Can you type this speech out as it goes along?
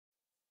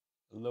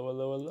Hello,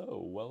 hello,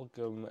 hello.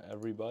 Welcome,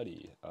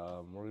 everybody.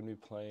 We're going to be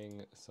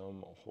playing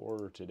some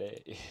horror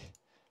today.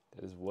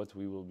 That is what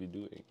we will be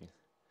doing.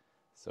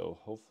 So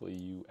hopefully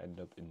you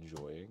end up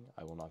enjoying.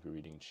 I will not be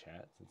reading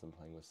chat since I'm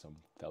playing with some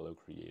fellow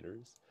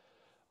creators.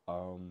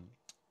 And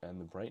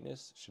the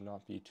brightness should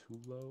not be too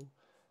low.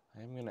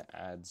 I am going to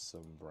add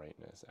some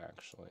brightness,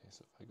 actually.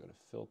 So if I go to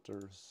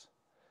filters,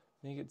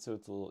 make it so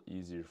it's a little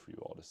easier for you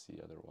all to see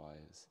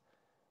otherwise.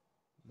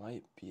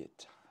 Might be a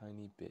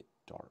tiny bit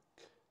dark.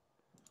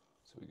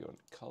 So we go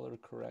into color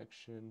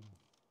correction,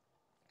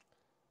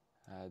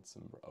 add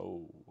some,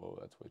 oh, whoa,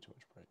 that's way too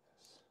much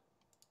brightness.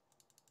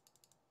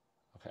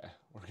 Okay,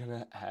 we're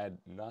gonna add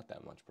not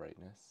that much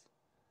brightness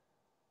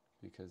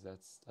because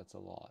that's a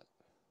lot.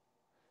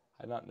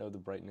 I did not know the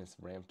brightness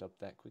ramped up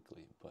that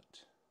quickly, but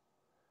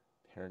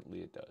apparently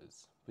it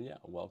does. But yeah,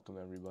 welcome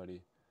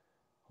everybody.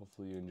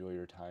 Hopefully you enjoy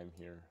your time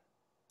here.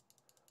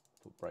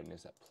 Put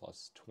brightness at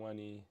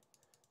 +20.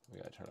 We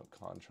gotta turn up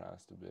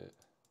contrast a bit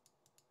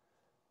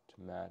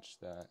to match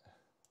that.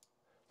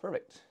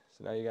 Perfect.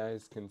 So now you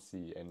guys can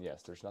see, and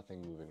yes, there's nothing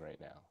moving right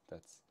now.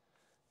 That's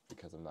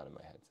because I'm not in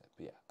my headset.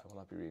 But yeah, I will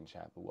not be reading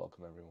chat, but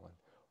welcome everyone.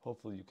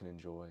 Hopefully you can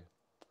enjoy.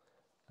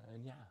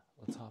 And yeah,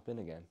 let's hop in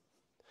again.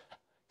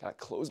 Gotta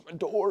close my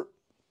door.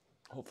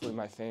 Hopefully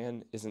my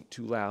fan isn't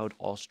too loud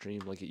all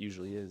stream like it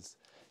usually is.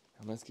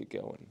 And let's get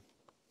going.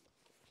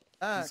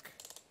 Back.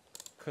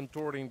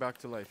 Contorting back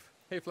to life.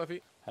 Hey,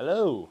 Fluffy.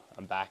 Hello,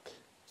 I'm back.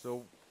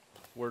 So,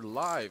 we're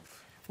live.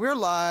 We're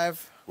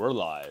live. We're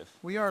live.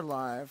 We are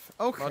live.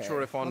 Okay. Not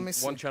sure if on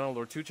one channel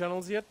or two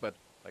channels yet, but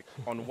like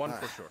on one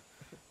for sure.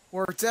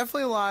 We're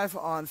definitely live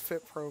on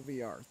FitPro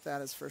VR.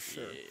 That is for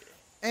sure. Yeah.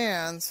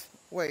 And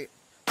wait.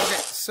 Okay,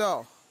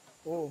 so,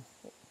 oh,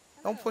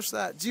 don't push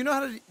that. Do you know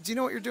how to? Do you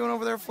know what you're doing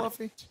over there,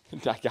 Fluffy?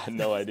 I got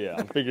no idea.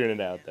 I'm figuring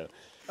it out though.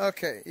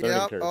 Okay.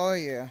 Yep. Oh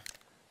yeah.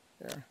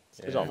 There.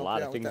 There's a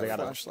lot of things I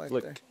gotta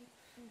flick.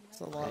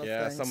 There's a lot of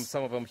yeah, things.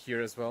 some of them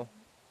here as well.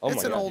 Oh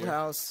it's an God, old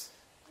house.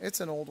 It's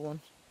an old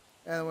one.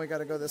 And we got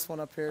to go this one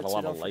up here. And a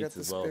lot of lights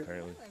as well,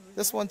 apparently.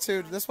 This one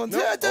too. This one too.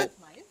 No. Oh.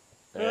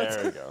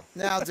 There we go.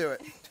 Now do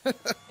it.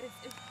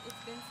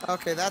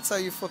 Okay, that's how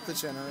you flip the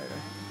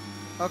generator.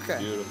 Okay.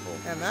 Beautiful.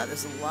 And that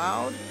is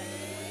loud.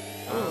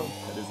 Oh,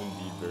 that is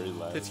indeed very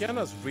loud.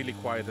 Tatiana's really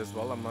quiet as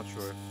well. I'm not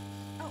sure.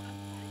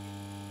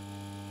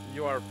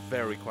 You are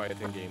very quiet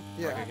in game.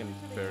 Yeah. Like, I can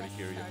barely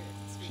hear you.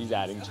 She's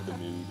adding to the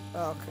mood.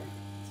 Okay.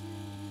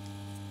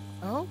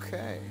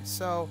 Okay.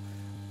 So,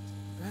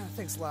 that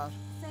thing's loud.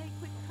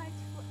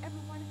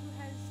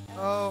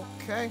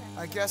 Okay,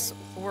 I guess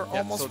we're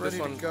almost ready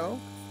to go.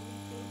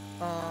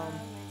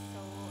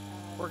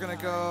 We're gonna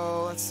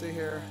go, let's see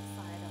here.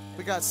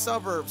 We got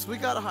suburbs, we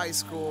got a high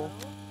school,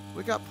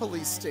 we got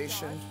police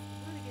station.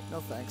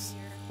 No thanks.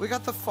 We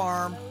got the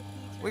farm,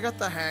 we got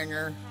the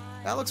hangar.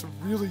 That looks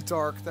really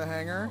dark, the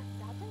hangar.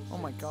 Oh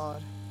my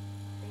god.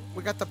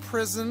 We got the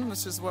prison,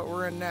 which is what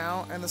we're in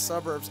now, and the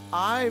suburbs.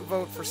 I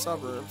vote for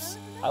suburbs.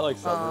 I like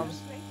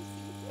suburbs.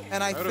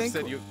 And I think...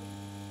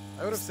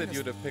 I would have said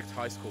you'd have picked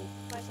high school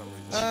for some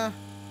reason.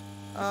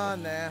 Nah.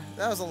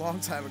 That was a long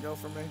time ago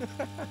for me.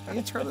 Can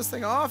you turn this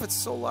thing off? It's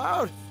so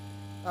loud.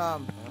 Here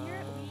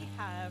we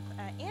have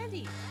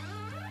Andy.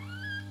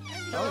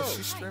 Oh,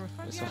 she's streaming.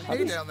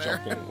 Hey down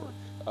there.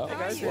 Oh, Hey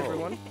guys, whoa.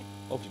 everyone.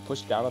 Oh, if you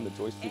push down on the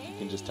joystick, you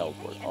can just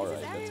teleport.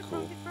 Alright, that's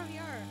cool.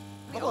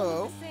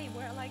 Hello.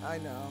 I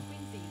know.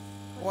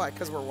 Why?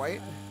 Because we're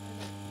white?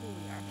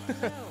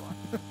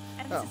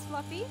 And this is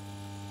Fluffy.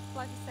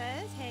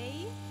 Fluffysez,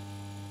 hey.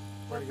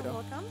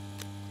 Welcome.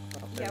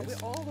 Oh, Yeah, we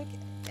all look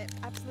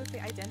absolutely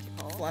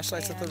identical.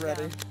 Flashlights at the and,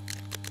 ready.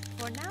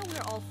 For now,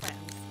 we're all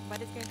friends, but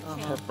it's going to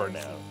change. For very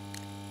now. soon.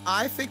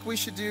 I think we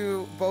should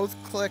do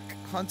both Click,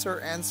 Hunter,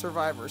 and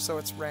Survivor, so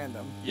it's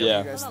random. Yeah.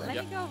 What do you guys Hold on, think?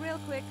 let me go real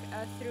quick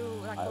through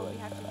like I what like we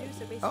have to that. do.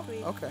 So Oh,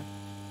 basically, okay.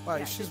 Wow,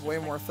 Yeah, she's it's way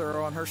just more like-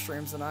 thorough on her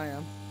streams than I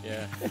am.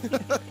 Yeah.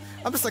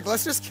 I'm just like,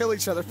 let's just kill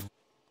each other.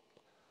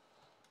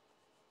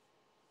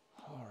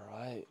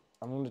 Alright.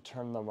 I'm going to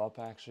turn them up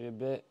actually a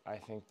bit. I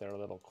think they're a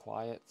little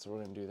quiet, so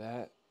we're going to do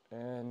that.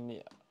 And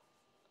yeah.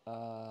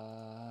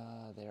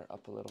 They're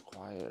up a little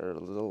quieter, a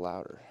little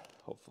louder,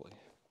 hopefully.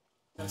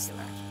 dun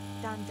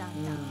dun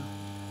dun.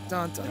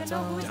 Dun, We dun, don't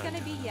know who it's dun.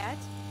 going to be yet,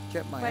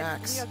 Get my but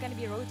axe. we are going to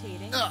be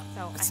rotating. Ugh,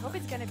 So I it's hope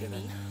it's going to be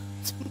me.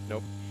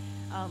 Nope.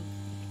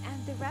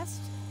 And the rest,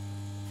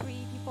 3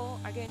 people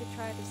are going to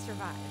try to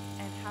survive.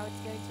 And how it's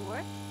going to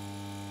work,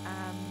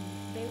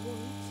 they will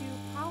need to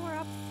power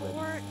up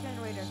 4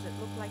 generators that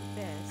look like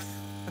this.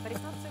 But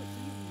it's not so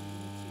easy. You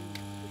need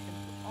to push them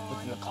on.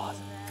 What's in the closet? all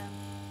of them.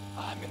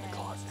 I'm in the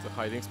closet. It's a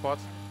hiding spot.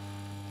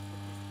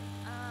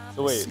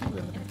 So wait, It's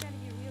gonna be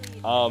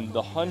really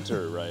the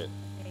hunter, right,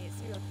 okay,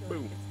 serial killer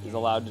Boom. is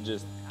allowed to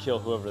just kill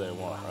whoever they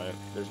want, right?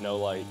 There's no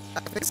like,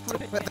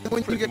 Basically, when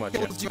you Pretty get much,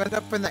 killed, you end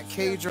up in that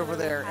cage over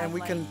there, and we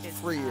Have, can like, this,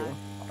 free you.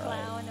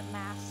 Clown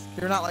mask.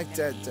 You're not like It's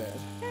dead gonna be dead.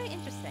 Very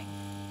interesting.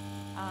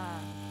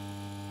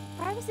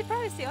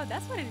 Privacy. Oh,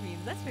 that's what it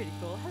means. That's pretty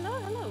cool.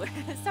 Hello.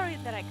 Sorry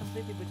that I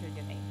completely butchered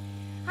your name.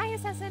 Hi,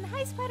 Assassin.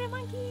 Hi, Spider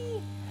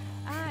Monkey.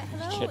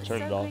 Hello. can't turn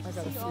so it off. great I to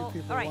got a see few you all.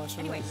 people All right. watching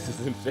Anyway, This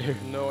isn't fair.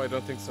 No, I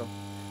don't think so.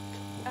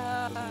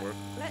 Doesn't work.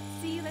 let's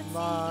see if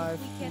Live,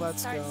 we can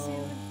let's start go.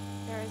 soon.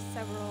 There are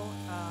several.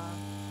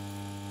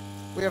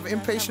 We have there are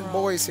impatient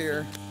several boys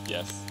here.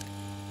 Yes.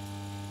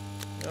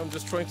 I'm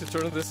just trying to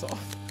turn this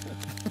off.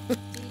 Do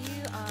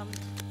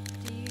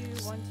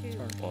you want to?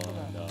 One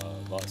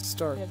of us.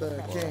 Start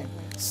the game.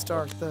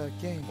 Start the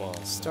game.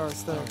 Start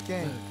the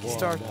game.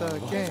 Start the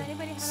Does game.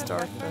 anybody have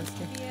Start a preference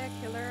the to be a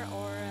killer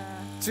or?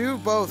 Do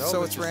both, No, so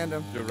we it's just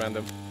random. Do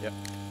random. Yeah.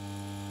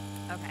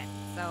 Okay,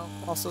 so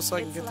Also, so I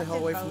can It's get the hell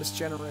selected away from both. this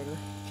generator.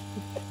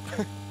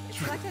 it's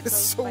selected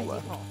It's both so by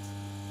loud. default.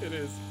 It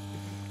is.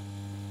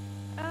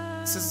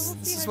 This We'll is see this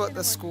how is it's what gonna the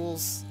work.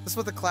 schools, this is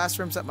what the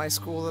classrooms at my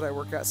school that I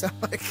work at sound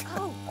like.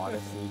 Oh,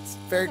 Honestly,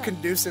 Very okay.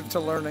 conducive to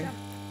learning.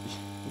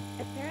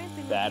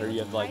 Apparently, that or what you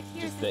have like hide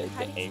here just is the, in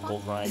hiding the ankle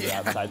spot. grinder Yeah.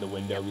 outside the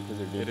window because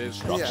they're doing It is.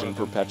 construction Yeah.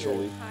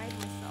 perpetually. Hide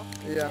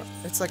myself in Yeah, this.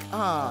 it's like,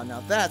 ah,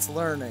 now that's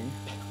learning.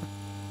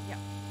 If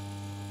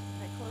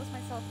I close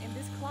myself in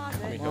this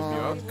closet. me help you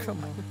Oh, out?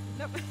 come on.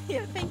 Nope.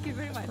 Yeah, thank you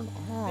very much. Turn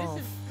This off.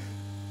 is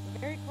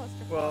very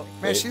claustrophobic. Well,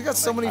 Man, Wait, she's got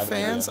so many I-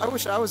 fans. I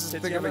wish I was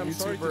as big of a I'm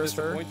sorry to YouTuber as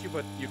her. disappoint you,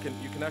 but you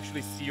can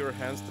actually see your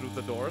hands through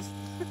the doors.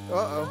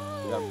 Uh-oh.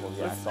 Yeah, well,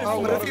 yeah, I It's saw Oh, that.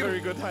 what not if a you- very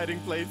good hiding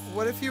place.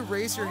 What if you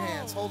raise your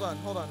hands? Hold on,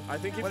 hold on. I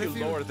think if What you if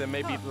you- lower them,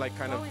 maybe like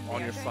kind of Go in on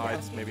there, your there you go.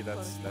 sides, maybe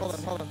that's. Hold on,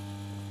 that's hold on.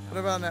 What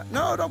about now?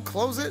 No, don't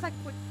close it. It's like,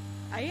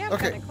 I am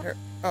Okay, kinda here.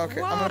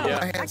 Okay, I'm Wow. gonna put Yeah.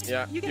 my hands.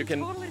 Yeah, You can, you can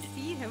totally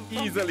see him. From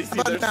easily see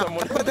How there's about now?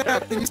 someone. How about now?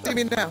 Can you see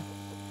me now?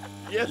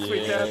 Yes, we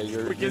Yeah, can.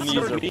 your- We your can knees see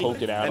your are knee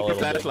poking out and a your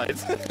little bit.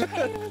 flashlights.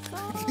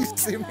 You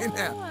see me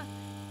now?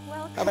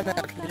 Welcome, How about now?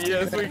 welcome.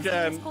 Yes, we This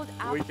can. is called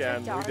We After can.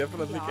 We Dark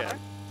definitely VR. can.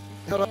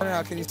 Hold on now,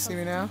 And can you it's see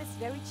me on now? Steam. It's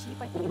very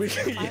cheap. I think We- it's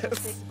like $5 or yes.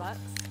 $6.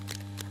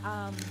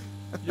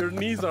 Your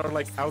knees are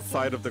like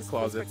outside of the Just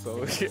closet, so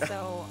proximity. yeah.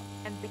 So,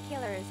 and the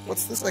killer is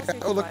What's getting this? Like, closer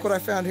oh, to look what I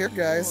us. found here,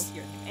 guys. We'll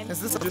hear him. And Is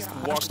this we'll a Just hear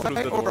him. walk through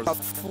the flashlight or a doors.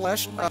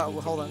 flesh? Who might Oh, need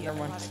well, to hold on, be never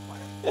mind.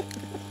 erotic.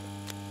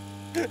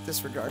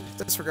 Disregard.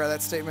 Disregard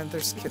that statement.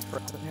 There's kids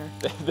present here.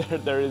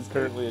 there is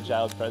currently a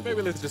child present.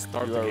 Maybe let's just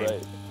start You the are game.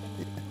 right.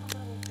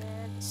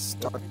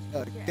 Start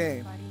the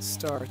game.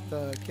 Start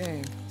the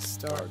game.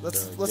 Start.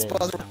 Let's the let's game.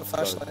 pause with the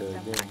Start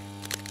flashlight. the game.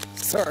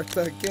 Start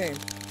the game.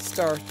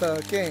 Start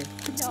the game.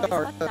 No,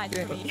 Start it's the not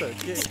game. for me.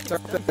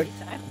 Start the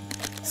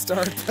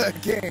Start the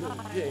game.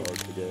 Start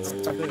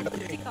the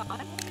game.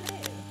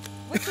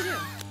 What you do?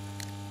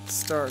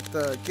 Start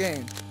the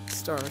game.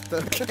 Start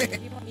the Do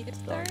game. you want me to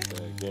Start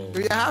start? the game.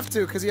 You have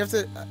to, cause you have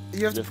to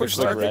to push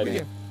click start the ready.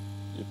 game.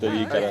 You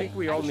I gotta- I think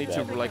we all need to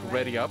Actually, like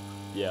ready up.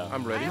 Yeah.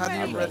 I'm ready. How do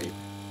you I'm ready.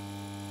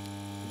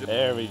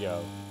 There we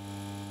go.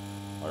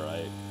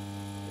 Alright.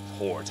 It's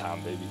horror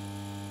time, baby.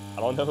 I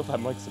don't know if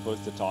I'm like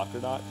supposed to talk or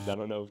not, because I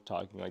don't know if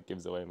talking like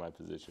gives away my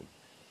position.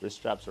 Wrist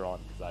straps are on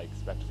because I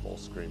expect full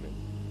screaming.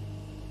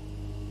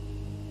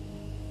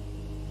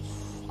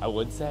 I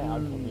would say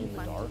I'd put me in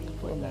the dark,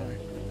 but then the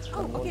green screen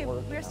Oh, won't okay.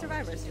 work. We're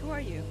survivors. Who are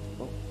you?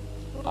 Oh.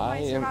 Who am I I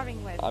am-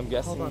 surviving with? I'm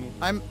guessing. Hold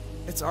on.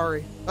 It's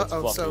Ari.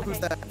 Uh-oh, Fluffy. so who's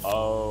that?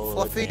 Oh.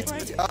 Fluffy? it's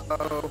Andy.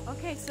 Uh-oh.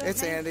 Okay, so It's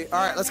then- Andy.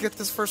 Alright, let's then- get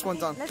this first one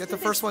done. Let's Get do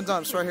the first this one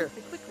done. It's right here.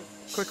 Quickly.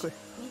 Quickly.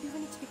 Maybe we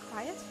need to be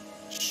quiet.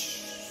 Shh.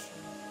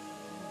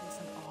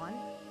 Listen on.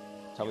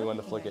 Tell me when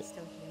to flick it.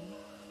 Still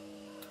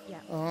hear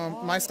me. Yeah.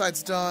 My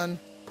side's done.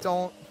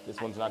 Don't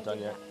This one's not done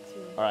yet. Back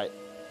to- Alright.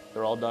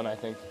 They're all done, I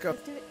think. go.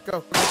 Let's do it.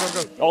 Go.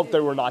 Go. Oh, they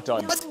were not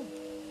done. What?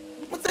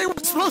 What they were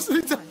supposed to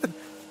be done?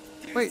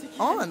 Wait,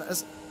 on. Are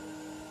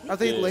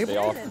they Yeah, they labeled?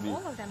 all have to be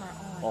All of them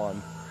are on.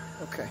 on.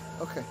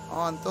 Okay.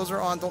 On. Those are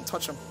on. Don't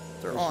touch them.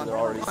 They're on. They're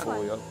already On.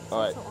 fully up. It's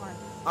Alright. also on.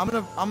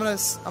 I'm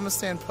gonna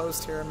stand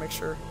post here and make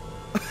sure.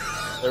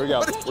 There we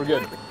go. We're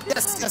good.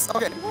 Yes.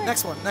 Okay.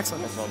 Next one. Next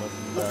one, Let's go. Where are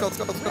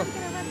we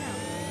gonna run now?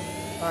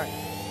 All right.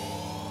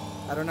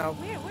 I don't know.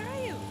 Where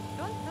are you?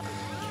 Don't.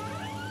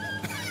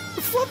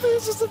 Fluffy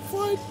is just a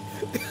flight.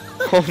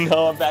 Oh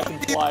no, I'm back in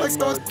Like flying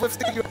someone's mode.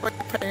 lifting you up by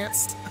your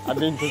pants. I'm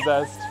being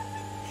possessed.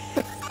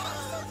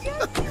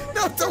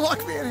 No, don't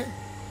lock me in here.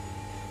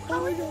 Oh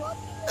my god.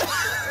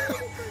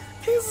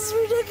 This is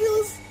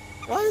ridiculous.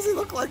 Why does he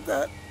look like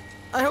that?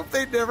 I hope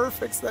they never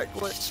fix that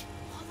glitch.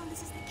 Hold on,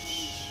 this is the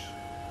key.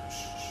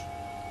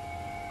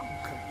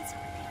 Okay. It's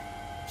over there.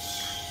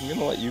 I'm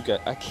gonna let you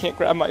get. I can't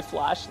grab my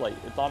flashlight.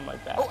 It's on my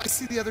back. Oh, I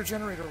see the other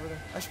generator over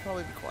there. I should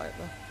probably be quiet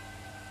though.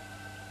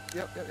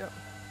 Yep.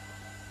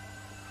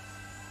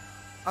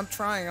 I'm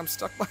trying. I'm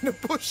stuck behind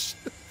a bush.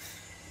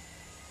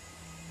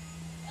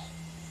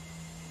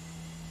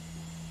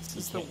 This You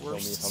is the can't kill me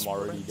worst. if I'm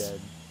already sprint.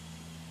 dead.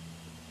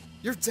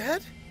 You're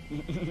dead?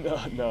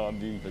 No, I'm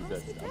being How's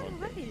possessed. he dead I'm okay.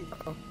 already?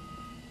 Uh-oh.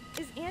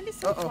 Is Andy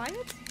so Uh-oh.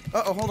 quiet?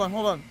 Uh-oh, hold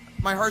on.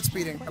 My heart's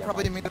beating. I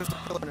probably didn't mean to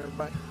kill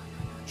everybody.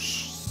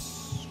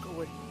 Shh. Go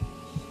away.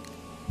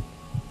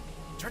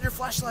 Turn your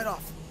flashlight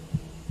off.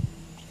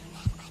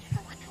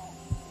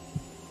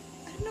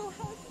 I don't know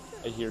how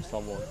to I hear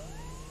someone.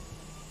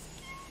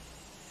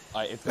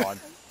 Alright, it's gone.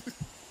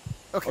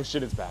 Okay. Oh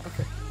shit, it's back.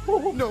 Okay.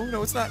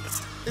 No, it's not.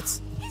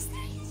 It's.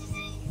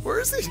 Where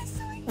is he?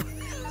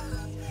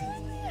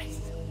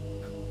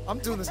 I'm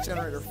doing this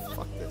generator.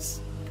 Fuck this.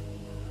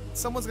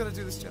 Someone's gonna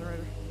do this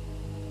generator.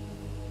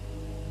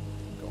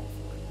 I'm going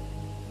for it.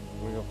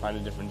 I'm gonna go find a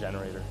different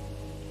generator.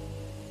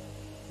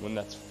 One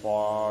that's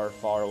far,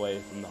 far away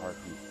from the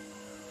heartbeat.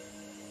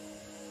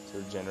 Is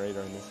there a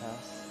generator in this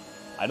house?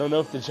 I don't know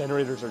if the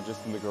generators are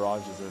just in the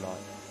garages or not.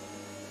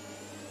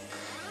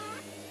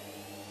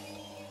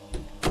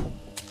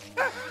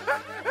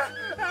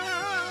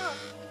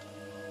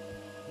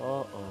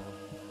 Uh-oh.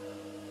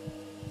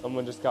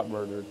 Someone just got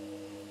murdered.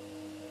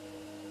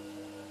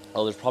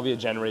 Oh, there's probably a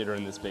generator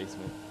in this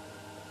basement.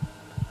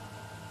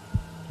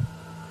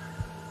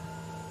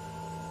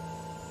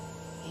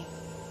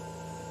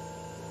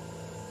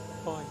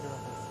 Oh, I hear a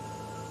heartbeat.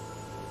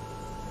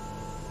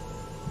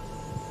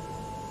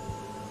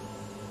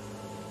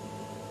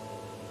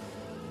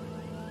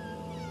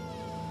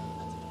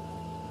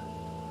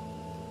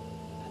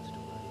 That's a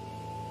door.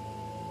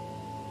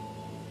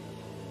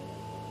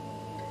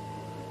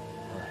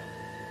 Alright.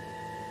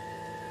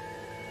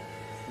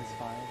 This is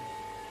fine.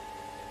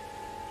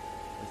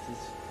 This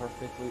is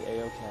perfectly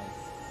a-okay.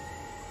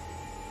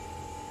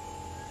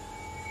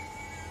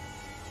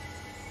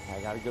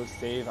 I gotta go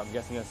save. I'm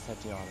guessing that's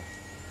Tatiana.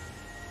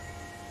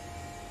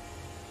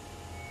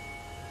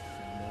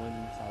 No one's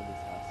inside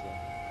this house yet.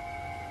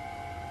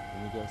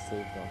 Let me go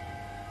save them.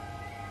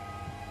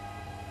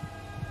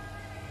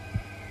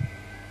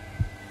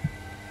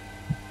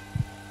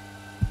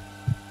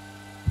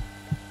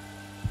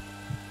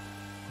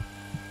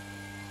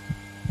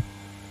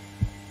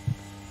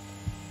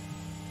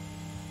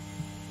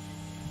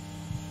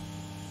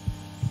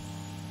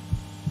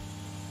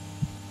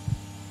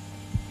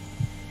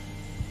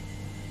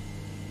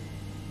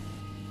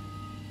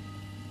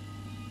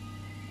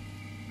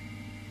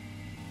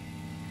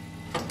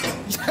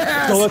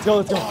 Yes! Let's go,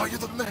 let's go. Oh, you're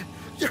the man.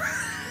 You're...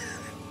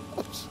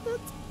 Oh, shit.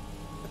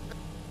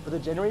 Are the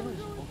generators?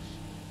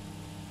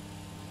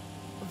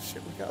 Oh,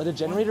 shit, we got... Are the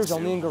generators 1,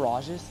 2. only in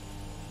garages?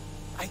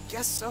 I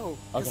guess so.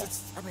 Because Okay.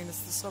 it's, I mean, it's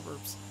the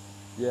suburbs.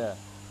 Yeah.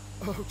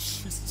 Oh,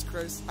 Jesus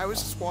Christ. I was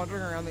just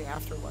wandering around the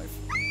afterlife.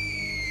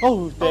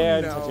 Oh,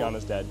 damn, no.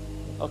 Tatiana's dead.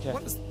 Okay.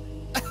 What is...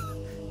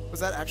 Was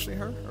that actually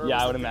her? Or Yeah,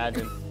 was I would that-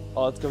 imagine.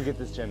 Oh, let's go get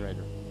this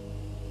generator.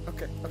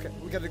 Okay, okay.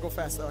 We gotta go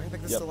fast, though. I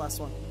think this is Yep. the last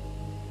one.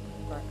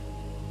 Alright.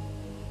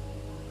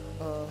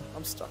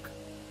 I'm stuck.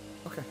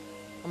 Okay.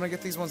 I'm gonna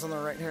get these ones on the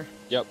right here.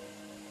 Yep.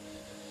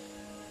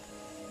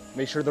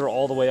 Make sure they're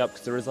all the way up,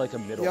 because there is like a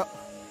middle. Yep.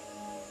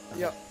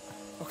 Yep.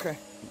 Okay.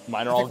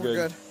 Mine are I all think we're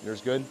good. good.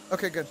 Yours good?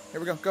 Okay, good. Here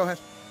we go. Go ahead.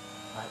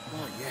 Alright.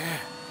 Oh, yeah.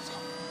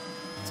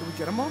 Did we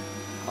get them all?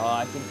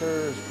 I think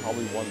there's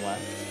probably one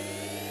left.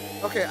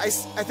 Okay, I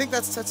think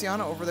that's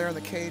Tatiana over there in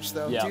the cage,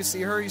 though. Yeah. Do you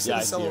see her? You see Yeah,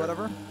 the I see silhouette her. of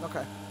her?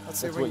 Okay. Let's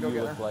see That's if we what can you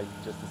go get looked her. like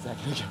just a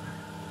second ago.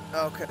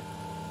 Okay.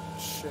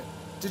 Shit.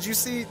 Did you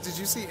see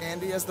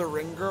Andy as the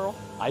ring girl?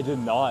 I did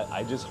not.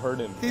 I just heard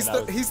him. He's and I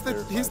the was he's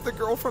terrified. the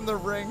girl from the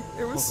ring.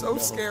 It was Oh, so no.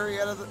 scary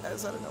out of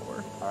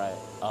nowhere. Alright.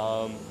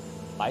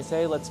 I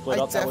say let's split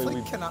I up that way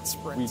definitely we cannot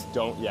sprint. we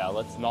don't. Yeah,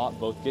 let's not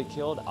both get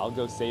killed. I'll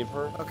go save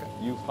her. Okay.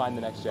 You find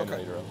the next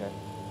generator, okay?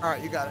 All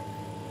right, you got it.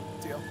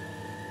 Deal.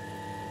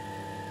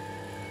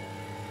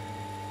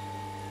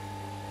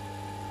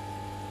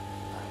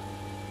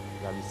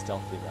 I gotta be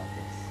stealthy about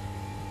this.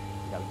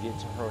 I gotta get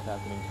to her without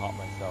getting caught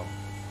myself.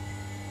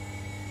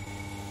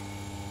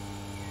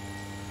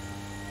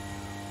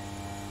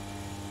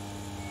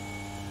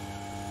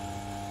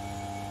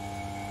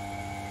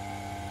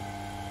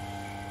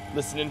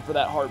 Listening for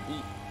that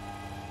heartbeat.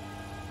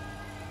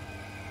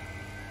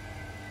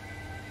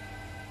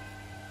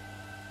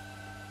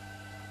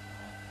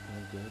 Alright,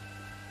 feeling good.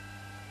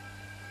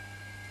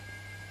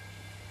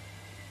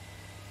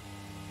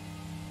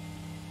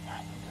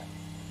 Alright, I'm good.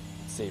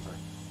 Let's save her.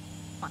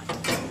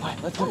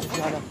 Alright, let's go,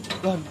 Tiana.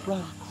 Run,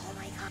 run. Oh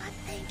my god,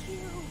 thank you.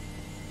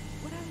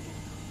 What are you?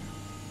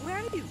 Where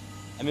are you?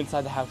 I'm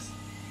inside the house.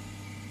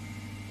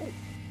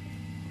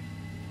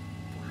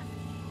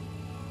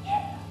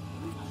 Yeah.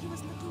 He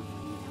was looking for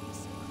you. That was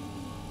so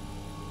creepy.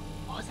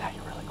 What was that?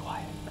 You're really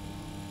quiet.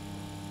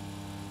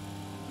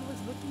 He was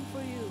looking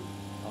for you.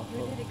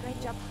 You did a great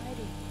job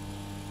hiding.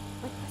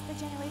 But what's the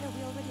generator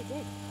we already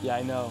did? Yeah,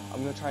 I know.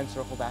 I'm gonna try and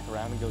circle back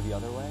around and go the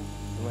other way.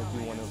 There might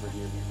be one over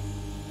here.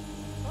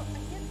 Oh, I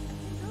can't go.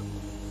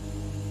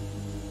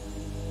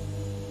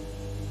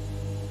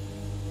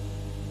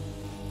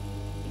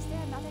 Is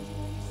there another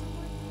generator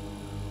somewhere?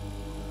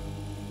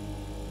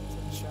 Is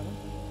that the shadow?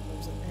 Or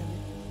is that Andy?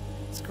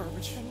 It's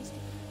garbage. There needs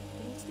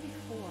to be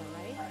 4,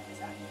 right?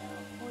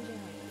 4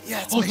 generators.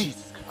 Yeah, it's Oh, me.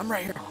 Jesus. I'm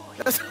right here.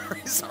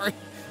 Sorry.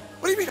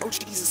 What do you mean? Oh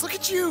Jesus! Look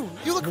at you.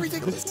 You look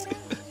ridiculous.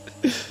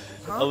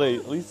 Huh? Oh, wait,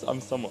 at least I'm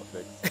somewhat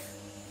fixed.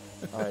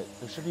 Alright,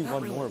 there should be Not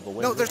one really. more, but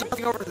where No, is there's it?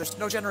 nothing over there. There's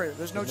no generator.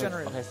 There's no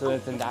generator. Okay, so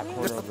it's in that There's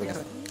corner over nothing in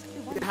there.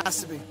 it. It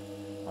has to be.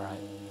 Alright.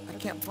 I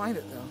can't find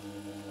it though.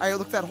 I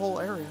looked that whole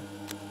area.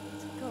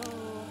 Let's go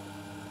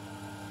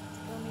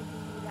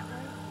maybe that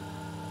way.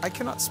 I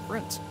cannot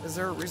sprint. Is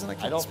there a reason I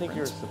can't I don't sprint? think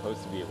you're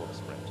supposed to be able to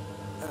sprint.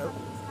 Oh.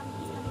 He's coming,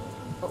 he's coming,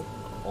 he's coming. Oh.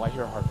 Oh, I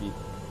hear a heartbeat.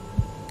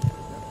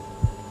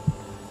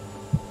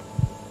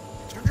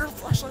 Turn your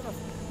flashlight off.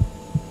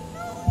 No.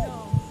 Oh,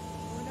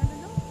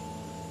 no.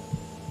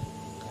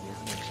 That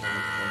isn't a turn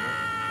the corner.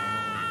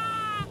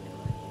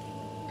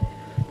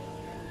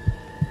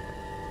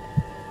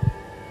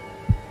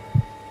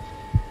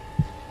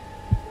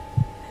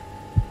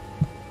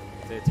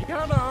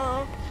 Tatiana!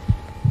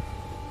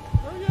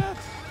 Not yet!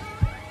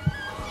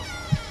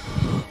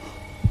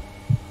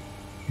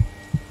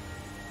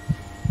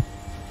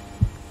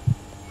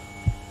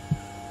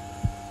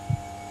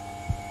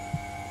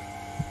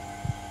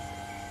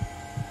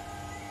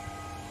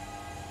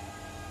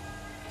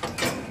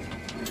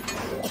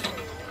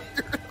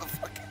 You're a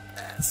fucking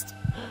pest.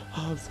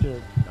 Oh, I'm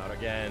scared. Not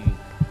again.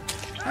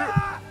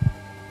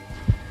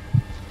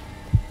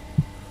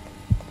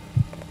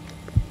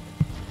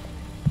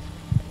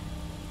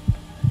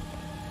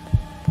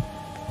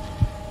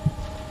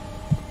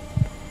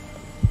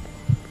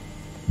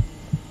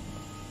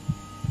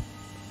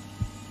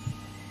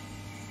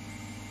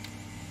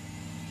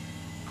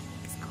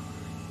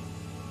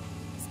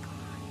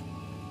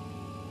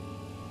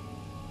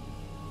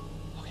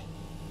 Okay.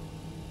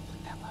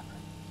 Flick that lever.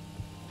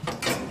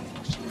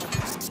 Oh,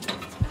 shit.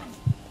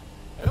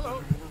 Hello!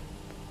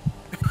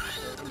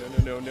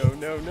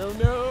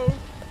 No.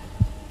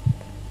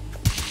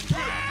 I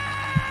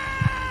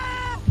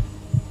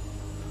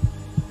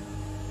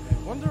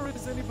wonder if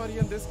there's anybody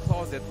in this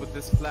closet with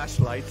this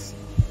flashlight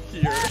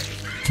here.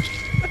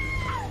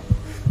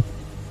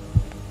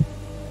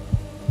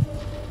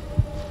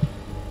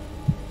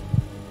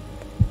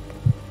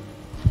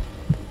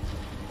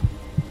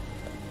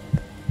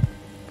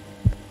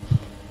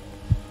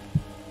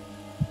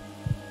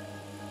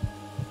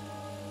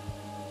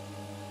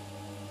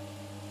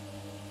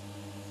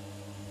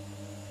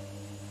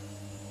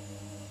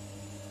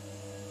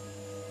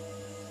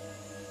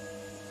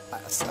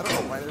 I don't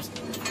know why there's.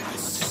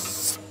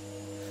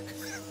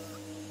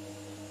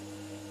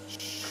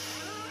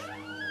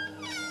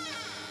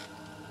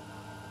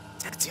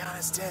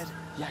 Tatiana's dead.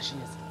 Yeah, she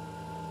is.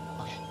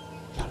 Okay,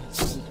 gotta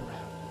sneak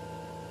around.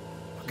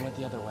 You went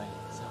the other way,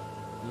 so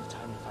we have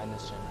time to find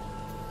this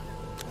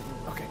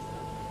generator. Okay.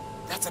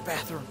 That's a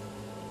bathroom.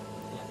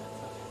 Yeah,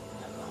 that's okay.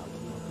 Yeah, no,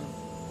 can you open?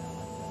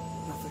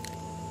 Nothing.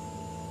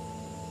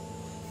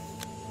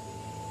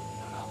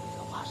 No, leave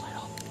the flashlight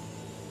on.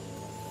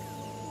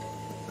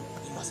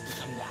 We must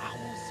become the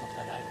owls of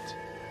the night.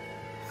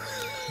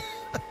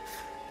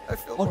 I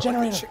feel Oh, more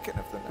generator! like a chicken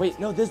of the night. Wait,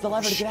 no, there's the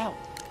lever to get out.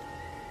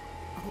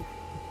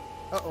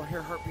 Uh-oh,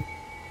 here, heartbeat.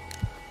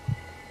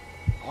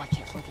 Oh, I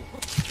can't flick it.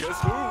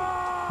 Guess who?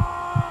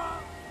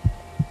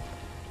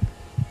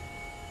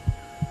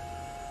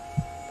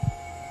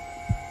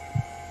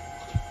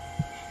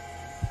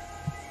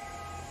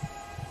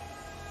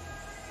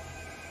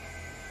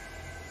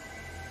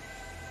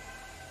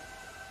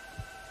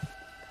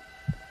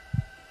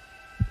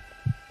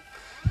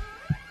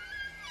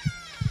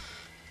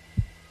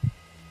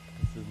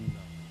 This is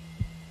enough.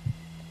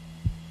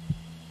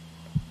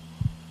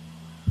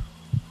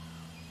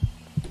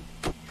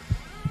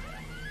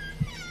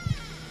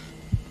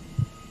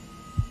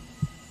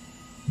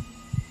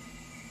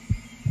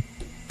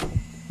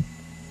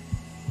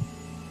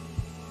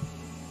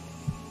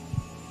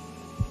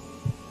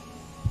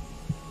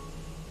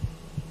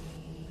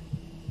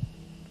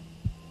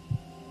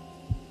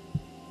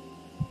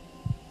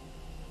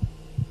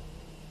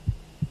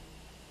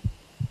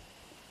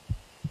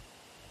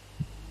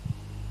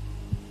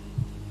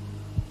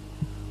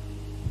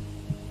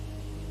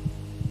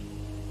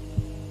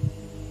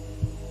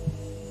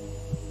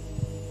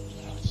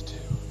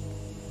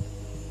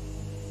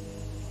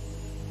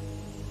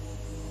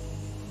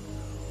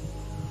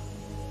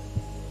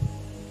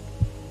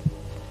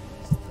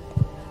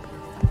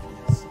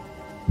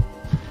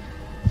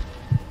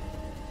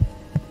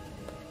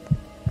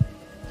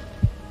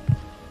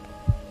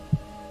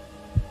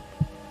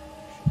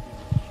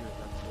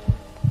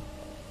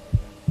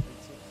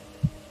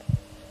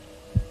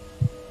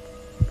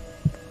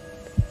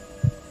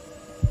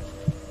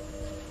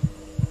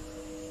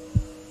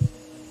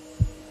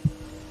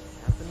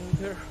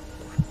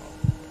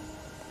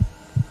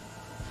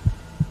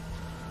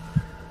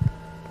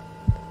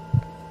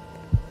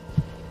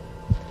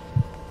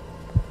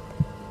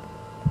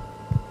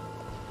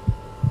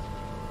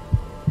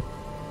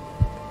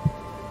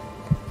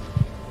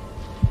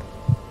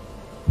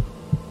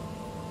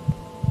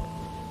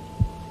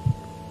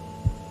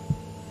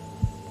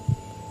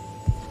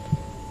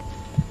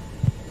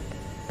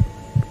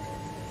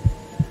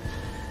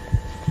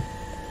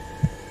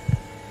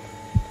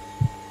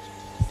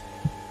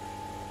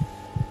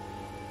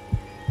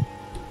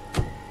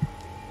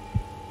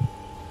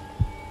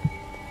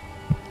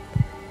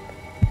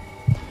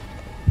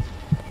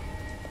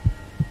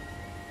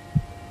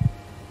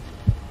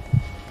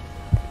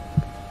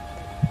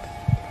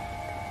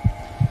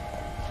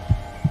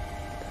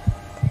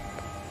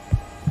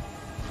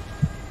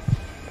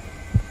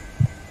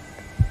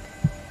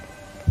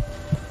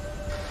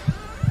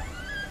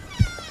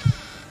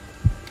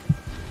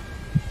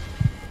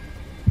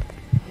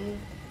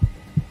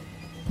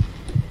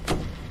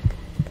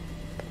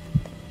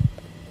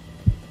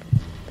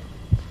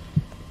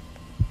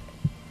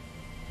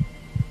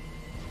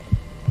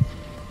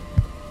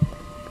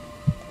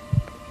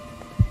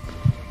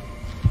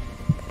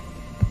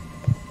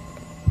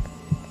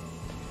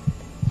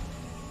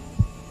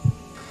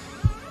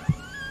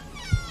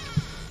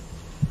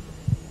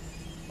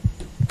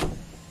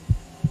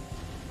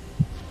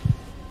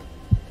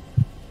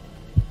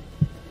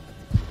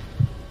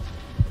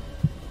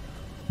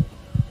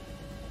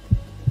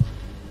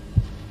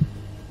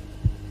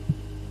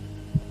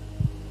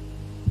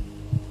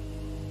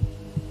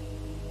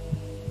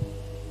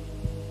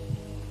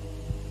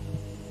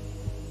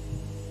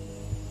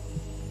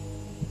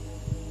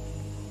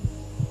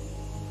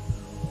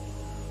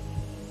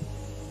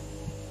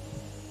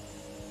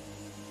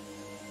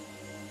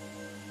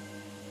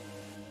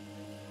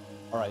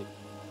 Alright,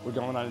 we're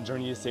going on a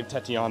journey to save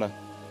Tatiana.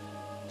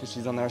 Because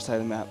she's on the other side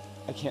of the map.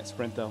 I can't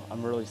sprint though,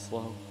 I'm really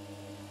slow.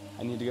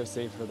 I need to go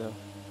save her though.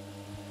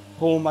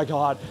 Oh my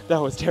god, that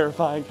was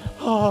terrifying.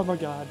 Oh my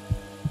god.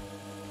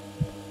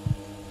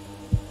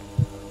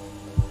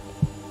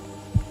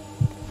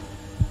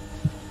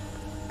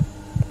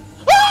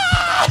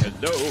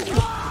 Hello.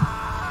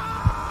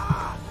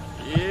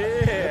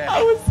 Yeah.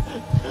 I was,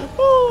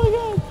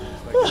 oh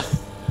my god.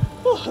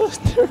 Oh, that was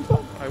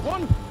terrifying. I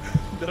won.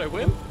 Did I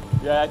win?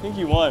 Yeah, I think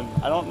you won.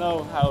 I don't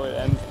know how it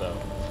ends though.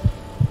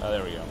 Oh,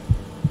 there we go.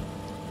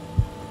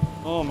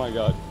 Oh my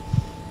god.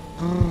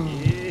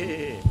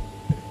 Yeah.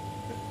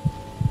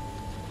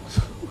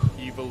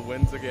 Evil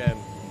wins again.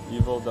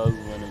 Evil does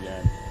win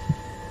again.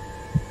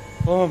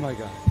 Oh my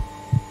god.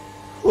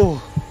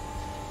 Oh.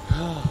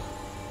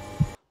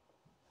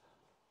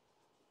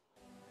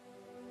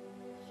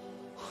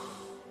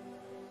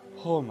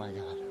 Oh my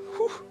god.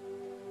 Whew.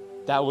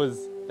 That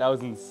was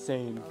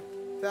insane.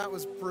 That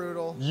was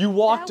brutal. You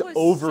walked That was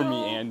over so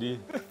me, Andy.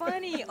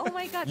 Funny. Oh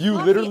my god. You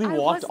Fluffy, literally I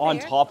walked was on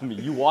there. top of me.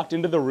 You walked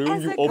into the room,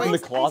 As you a opened the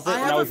ghost, closet, I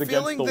and I have was a against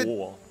feeling the that-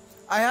 wall.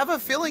 I have a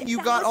feeling you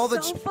That got all the.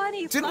 was so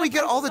funny. Didn't we Fluff,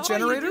 get I all the saw you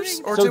generators?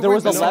 doing Or So did there we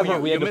was a miss lever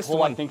one? we You had to missed pull,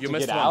 one. I think, You to get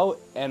missed one. out,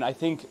 and I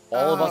think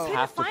all of us Oh. Couldn't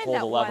have to find pull that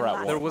the lever one at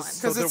last There once. was one.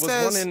 so 'Cause there it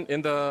was says- one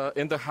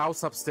in the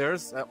house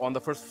upstairs on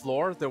the first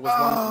floor. There was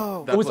Oh.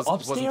 one that It was wasn't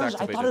upstairs? I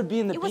thought activated. it would be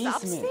in the It was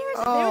basement. upstairs.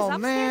 There Oh, was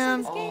upstairs man.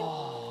 in this game.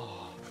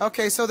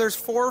 Okay, so there's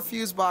 4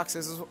 fuse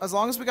boxes. As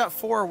long as we got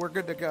 4, we're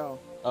good to go.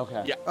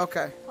 Okay. Yeah.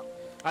 Okay.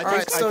 I Alright,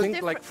 think, so- I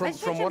think like Let's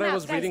from check what the I map,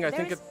 was guys. reading, I There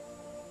think is- it.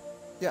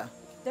 Yeah.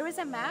 There is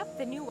a map,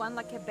 the new one,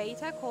 like a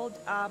beta called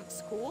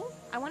School.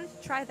 I wanted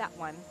to try that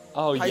one.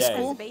 Oh, High yeah.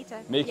 school?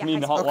 Beta. Make Yeah, me high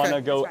not school. want to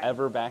Okay. go That's right.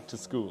 ever back to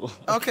school.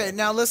 Okay,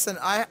 now listen.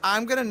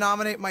 I'm gonna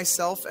nominate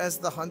myself as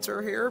the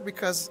hunter here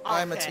because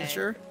I'm a Okay.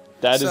 teacher.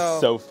 That is So-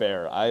 so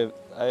fair. Okay.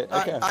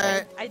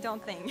 I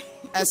don't think.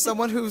 As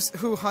someone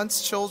who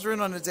hunts children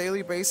on a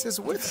daily basis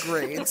with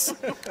grades,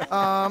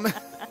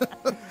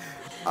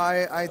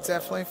 I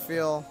definitely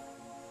feel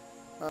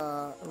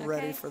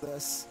ready Okay. for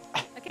this.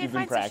 Okay, You've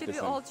been fine. So should we practicing.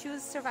 all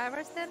choose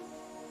survivors then?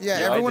 Yeah,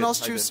 Yeah, I everyone did,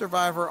 else I choose did.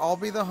 survivor. I'll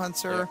be the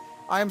hunter.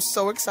 I am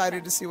so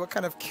excited to see what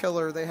kind of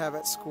killer they have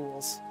at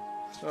schools.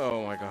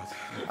 Oh my god.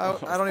 I don't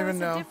So even it's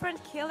know. a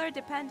different killer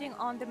depending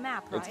on the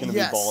map, right? It's going to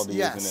Yes, be Baldy,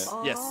 yes. isn't it?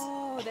 Oh, Yes.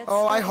 That's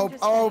Oh, so I hope.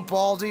 Oh, interesting.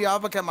 Baldy, I'll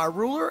get my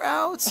ruler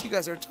out. You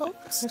guys are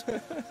toast.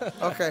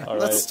 Okay, All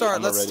let's right, start.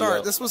 I'm Let's ready start. to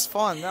go. This was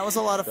fun. That was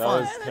a lot of That fun.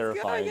 was Let's go,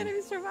 terrifying. we're gonna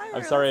be survivors.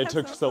 I'm sorry it Let's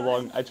took have so fun.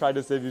 long. I tried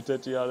to save you,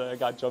 Tatiana. I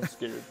got jump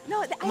scared.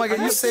 No, Oh my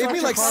god, you saved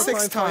me like Hard 6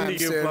 time finding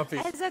times, you, dude. Fluffy.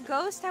 As a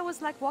ghost, I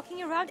was like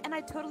walking around and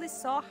I totally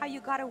saw how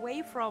you got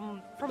away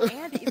from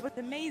Andy. It was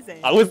amazing.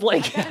 I was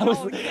like, got it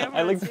on camera,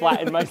 I like too.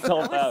 flattened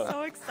myself I was out.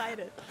 so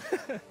excited.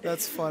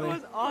 That's funny. It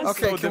was awesome.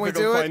 Okay, So can we difficult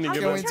do it? finding you,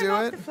 Can man. we Turn do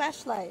off it? the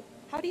flashlight.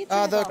 How do you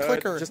turn The it off?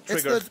 clicker. just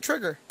It's trigger. the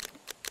trigger.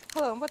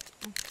 Hold on, what?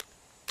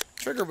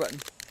 Trigger button.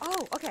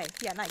 Oh, okay.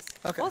 Yeah, nice.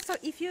 Okay. Also,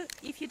 if you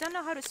don't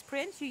know how to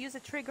sprint, you use a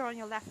trigger on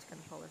your left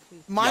controller.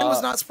 Please. Mine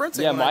was not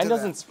sprinting. Yeah, when I mine did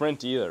doesn't that.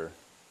 sprint either.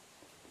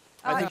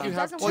 I think It you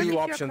have doesn't two work if you're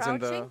options in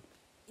the. crouching.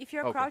 If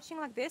you're Okay. crouching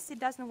like this, it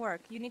doesn't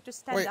work. You need to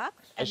stand Wait, up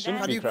I and shouldn't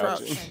How then do be you crouch?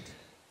 crouching.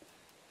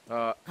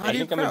 How I do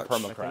you think I'm in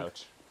crouch?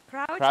 perma-crouch.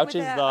 Crouch Crouch with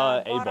is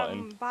the, the A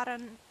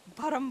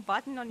bottom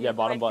button on your Yeah,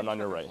 bottom right button on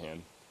your controller. right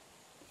hand.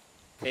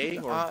 A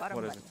or Bottom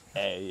what is it?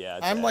 A, yeah.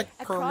 it's I'm A. like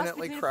A cross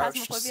permanently between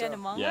crouched. Phasmophobia and So.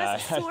 Among Yeah,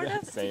 Us, sort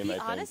of. same, to I be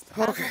think. honest,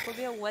 Okay.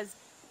 Phasmophobia was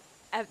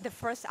the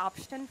first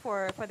option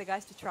for the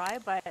guys to try,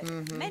 but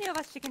many of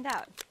us chickened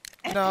out.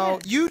 No,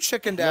 you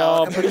chickened No, out.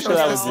 I'm and pretty we sure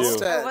that chose was this you. I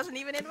instead. wasn't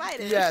even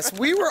invited. Yes,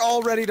 we were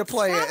all ready to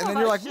play it, and then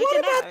you're like, "What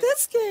Chickened about out.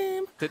 this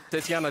game?"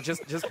 Tatiana,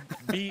 just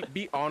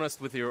be honest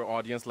with your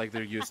audience like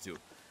they're used to.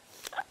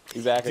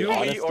 Exactly. Do we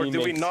honesty or do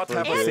we makes not have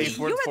a perfect. Andy, safe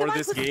you word were for the one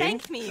this who game?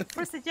 thanked me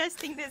for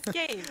suggesting this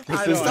game.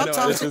 I This know, is, I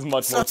know. this is much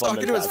more Stop fun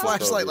talking than to his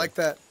flashlight Phasmophobia. like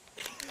that.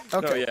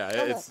 Okay. No, yeah,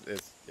 it's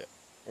yeah.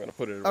 I'm gonna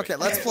put it away. Okay,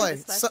 let's Yeah. play.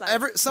 This So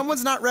flashlight.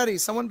 someo's not ready.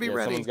 Someone be Yeah,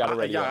 ready. someone's got it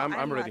ready. Yeah, I'm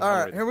I'm ready. ready. All I'm right,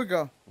 ready. here we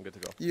go. I'm good to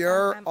go.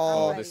 You're I'm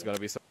all. ready. This is gonna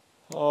be so.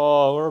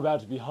 Oh, we're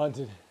about to be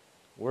hunted.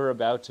 We're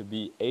about to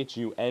be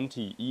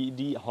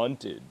hunted.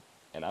 Hunted.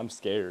 And I'm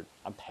scared.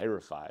 I'm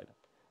terrified.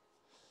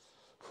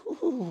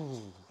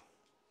 Whew.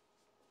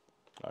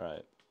 All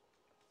right.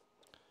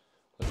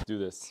 Let's do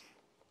this.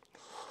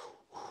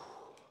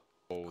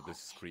 Oh, this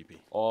is creepy.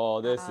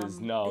 Oh, this is this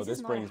this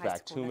is not brings a high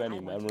back school too that many I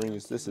went to.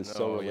 memories. This is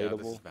so No, yeah, this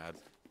relatable. is bad.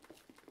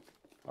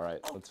 All right,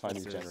 let's find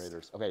these this is-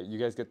 generators. Okay, you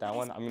guys get that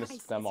one. I'm gonna guys,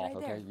 split them it's off. right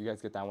Okay, there. you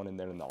guys get that one in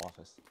there in the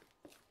office.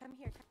 Come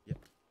here.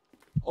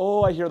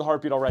 Oh, I hear the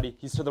heartbeat already.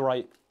 He's to the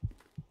right.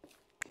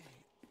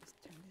 Let's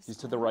turn this He's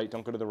to the on. right.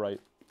 Don't go to the right.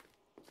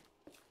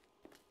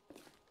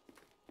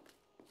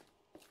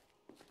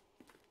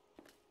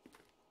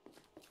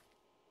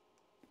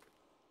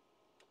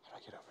 How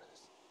do I get over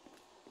this?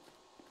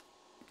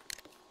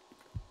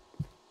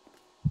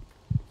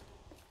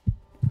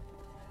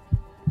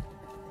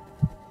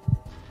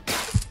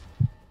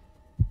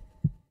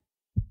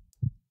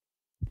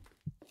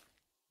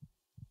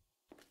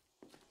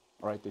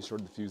 All right, they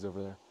shorted the fuse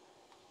over there.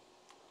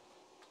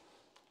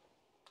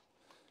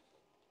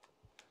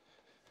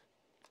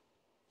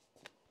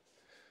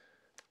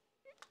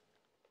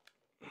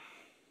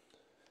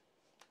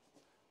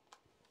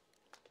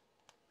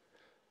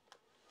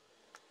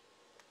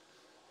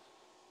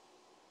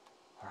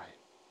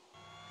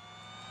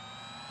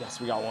 Yes,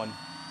 we got one.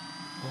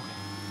 Okay.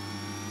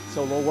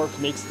 Solo work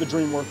makes the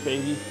dream work,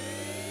 baby.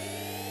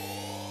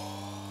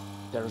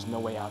 There's no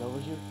way out over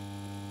here.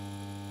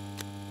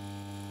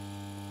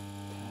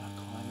 Can I not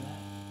climb that?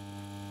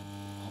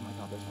 Oh my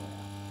god, there's no way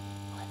out.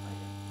 Okay, right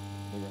here.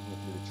 Maybe I can get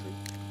through the tree.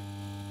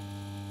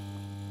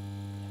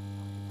 Yeah,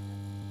 okay.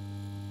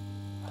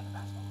 Run the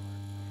basketball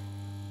court.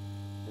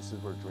 This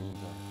is where dreams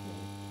are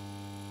made.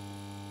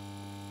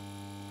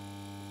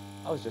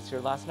 I was just here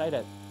last night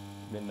at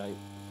midnight.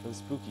 It was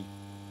spooky.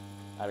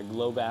 I had a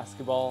glow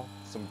basketball,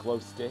 some glow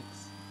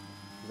sticks.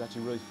 It was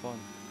actually really fun.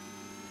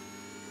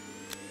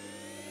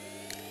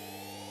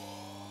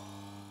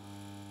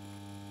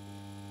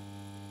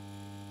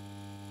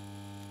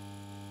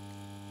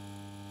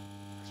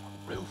 There's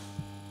a roof.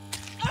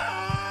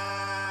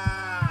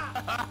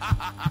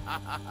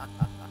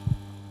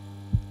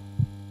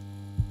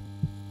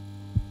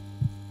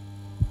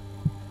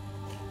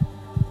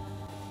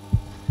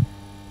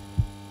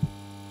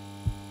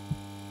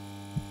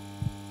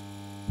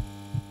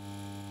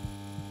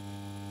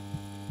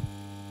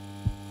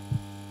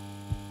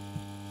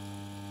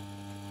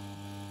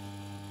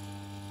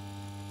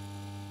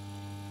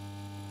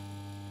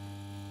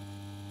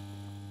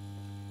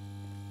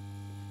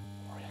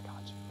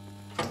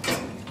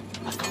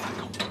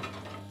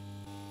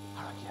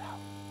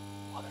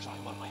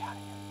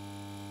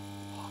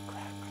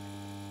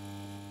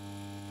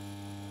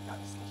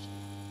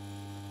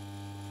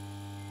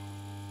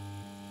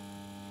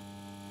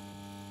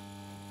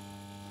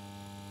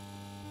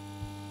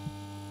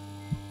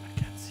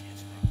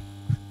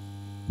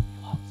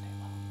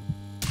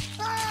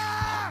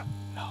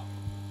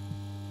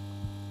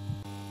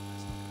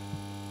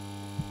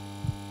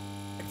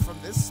 From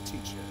this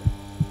teacher.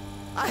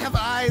 I have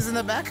eyes in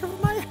the back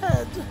of my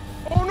head.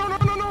 Oh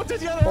no,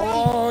 Tatiana!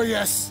 Oh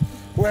yes.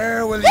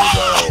 Where will you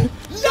go?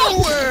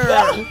 Nowhere!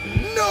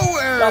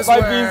 Nowhere Got is my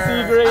where.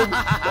 BC grade.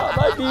 Got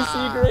my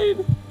BC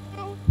grade.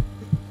 No.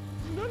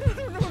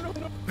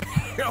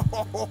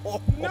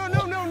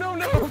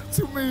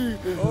 To me.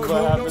 This is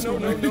what happens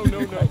when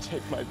I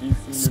take my BC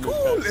unit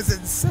School test. is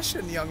in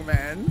session, young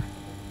man.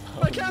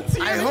 I can't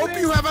see I anything. hope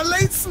you have a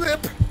late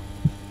slip.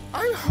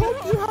 I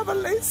hope you have a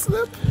late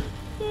slip.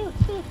 No,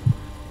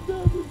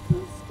 this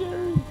is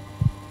scary.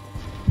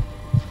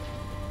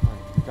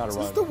 Alright, we gotta This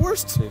run. is the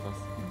worst Save us.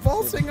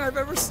 vaulting I've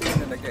ever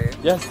seen in a game.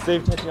 Yes,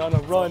 save Tatiana.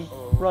 Run.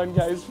 Run,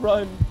 guys,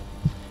 run.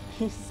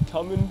 He's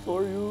coming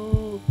for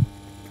you.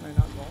 Can I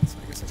not vault?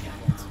 I guess I can't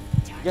vault.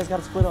 You guys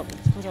gotta split up.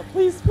 Split up.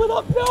 Please split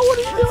up. No, what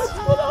are you doing?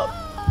 Split up.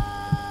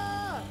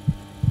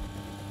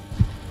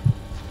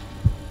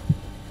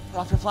 Turn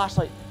off your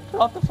flashlight.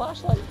 Turn off the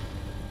flashlight.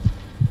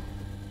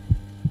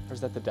 Or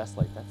is that the desk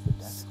light? That's the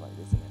desk light,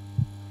 isn't it?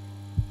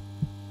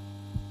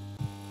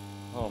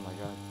 Oh my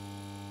god.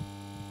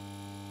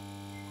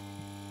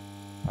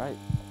 Alright,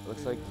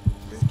 looks like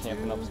he's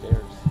camping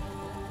upstairs.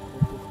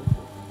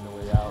 No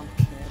way out. I'm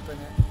camping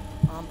it.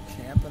 I'm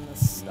camping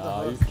this.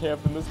 Nah, he's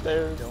camping the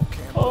stairs. Don't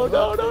camp Oh the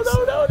no, hook, no, they no,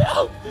 say. no,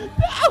 no!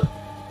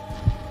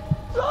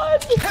 No! Run!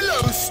 Hello,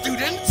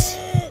 students.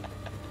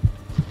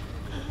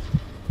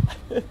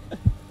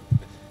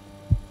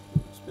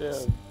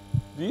 Damn.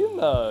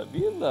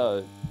 Being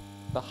the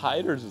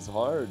hiders is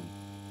hard.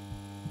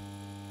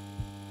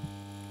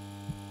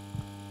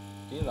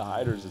 Being the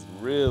hiders is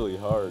really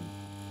hard.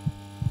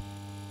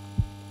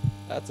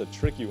 That's a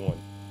tricky one.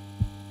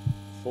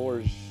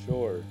 For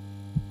sure.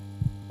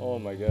 Oh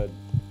my god.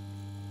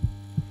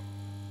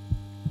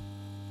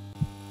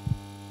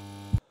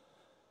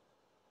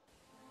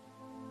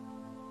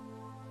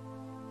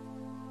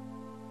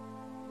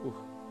 Ooh.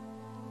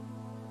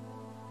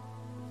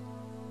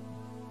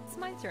 It's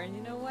my turn,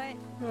 you know what?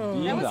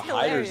 Being That was the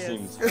hider hilarious.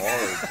 seems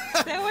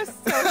hard. That was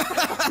so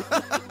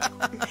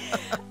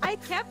fun. I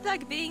kept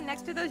like being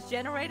next to those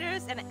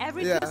generators and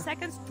every Yeah. 2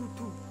 seconds,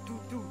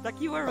 like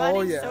you were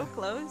running yeah. so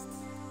close.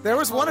 There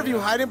was one of you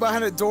hiding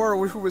behind a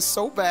door who was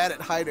so bad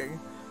at hiding.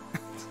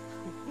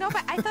 No,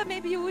 but I thought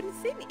maybe you wouldn't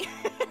see me.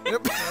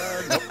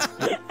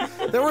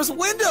 There was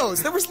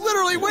windows. There was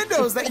literally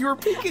windows that you were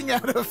peeking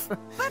out of.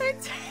 But I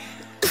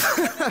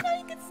now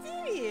you can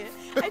see me.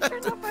 I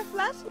turned off my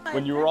flashlight.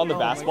 When you were on the Oh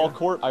my basketball God.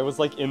 court, I was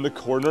like in the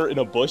corner in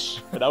a bush,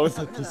 and I was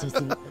like, please don't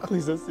see me.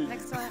 Please don't see me.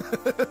 Next one. Oh,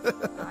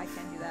 I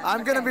can't do that.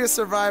 I'm gonna Okay. be a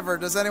survivor.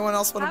 Does anyone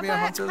else want to How be a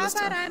about, hunter how this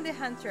about time? I'm the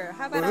hunter?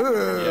 How about I'm Ooh.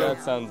 the hunter? Yeah,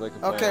 that sounds like a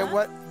plan. Okay,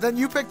 what? Then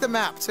you pick the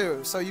map too.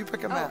 So you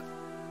pick a Oh, map.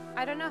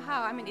 I don't know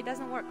how. I mean, it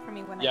doesn't work for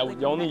me when Yeah, I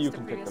click only next you to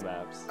can pick the previous-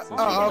 maps. since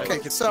Oh, you okay.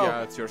 guys- So,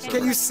 yeah, it's your Can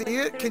server. you see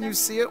it? Can you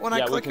see it when I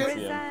Yeah, we click can it?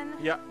 see it. Prison.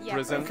 Yeah,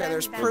 prison. Okay,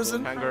 there's then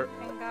prison. Hangar.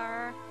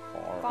 Hangar.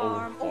 Farm.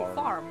 Farm. Oh,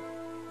 farm.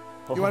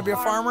 You want to be a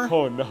farmer?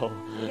 Oh no.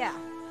 Yeah.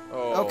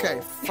 Oh.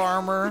 Okay,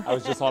 farmer. I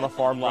was just on a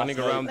farm last Running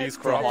night around these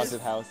for a crops.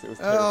 haunted house. It was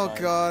Oh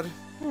terrifying. god.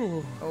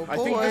 Oh I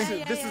think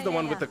boy. this is the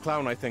one with the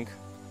clown, I think.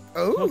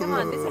 Oh. Come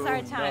on, this is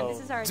our time. no.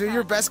 This is our Do time.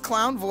 your best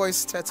clown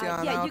voice,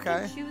 Tatiana. Yeah, you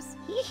okay. can choose.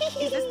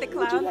 Is this the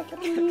clown?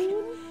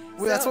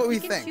 Well, that's what we you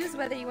think. can choose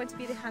whether you want to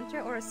be the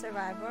hunter or a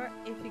survivor.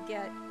 If you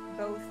get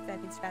both, then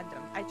it's random.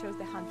 I chose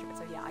the hunter,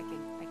 so yeah, I can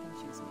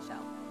choose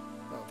Michelle.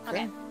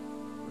 Okay. Okay,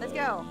 let's go.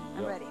 go.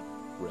 I'm Yep. ready.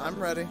 I'm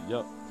ready.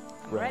 Yep.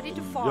 I'm ready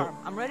to farm.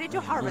 I'm ready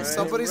to harvest.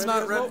 Somebody's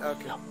not ready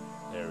ready. to Okay.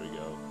 There we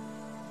go.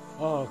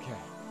 Okay,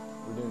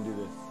 we're gonna do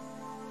this.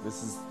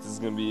 This is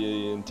gonna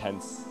be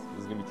intense. This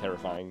is gonna be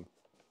terrifying.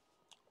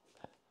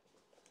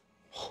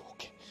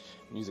 Okay,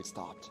 music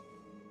stopped.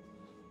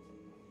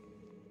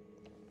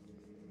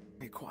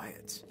 Be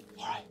quiet.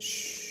 All right,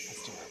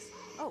 let's do this.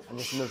 Oh, I'm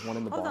guessing there's one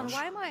in the hold barn.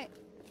 on.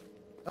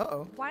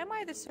 Uh-oh. Why am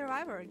I the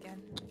survivor again?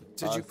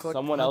 Did you click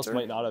Someone else Hunter?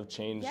 might not have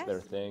changed Yes.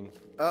 their thing.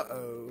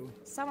 Uh-oh.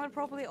 Someone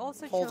probably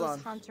also Hold chose on.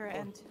 Hunter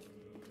and.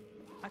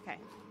 Okay.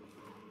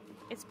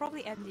 It's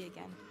probably Andy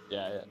again.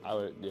 Yeah, I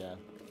would. Yeah.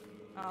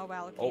 Oh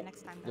well. Okay, Oh,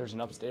 next time. Then. there's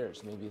an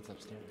upstairs. Maybe it's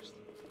upstairs.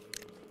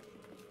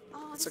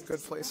 Oh, It's this a good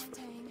is place.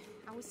 disappointing.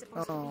 I was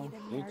supposed Oh. to be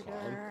the Can you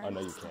climb? murderer. Oh, no,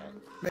 you next can't.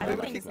 time. I Maybe don't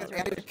we think can it's get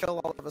Andy to right.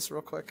 kill all of us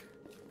real quick.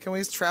 Can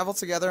we travel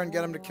together and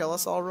get him to kill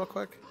us all real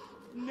quick?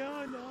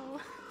 No, no.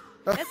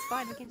 That's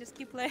fine. We can just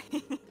keep playing.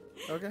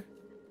 Okay.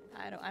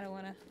 I don't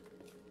wanna.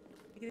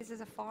 Because this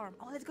is a farm.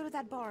 Oh, let's go to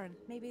that barn.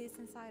 Maybe it's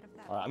inside of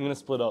that. All right, I'm gonna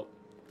split up.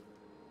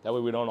 That way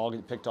we don't all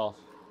get picked off.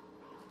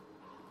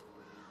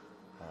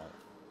 All right.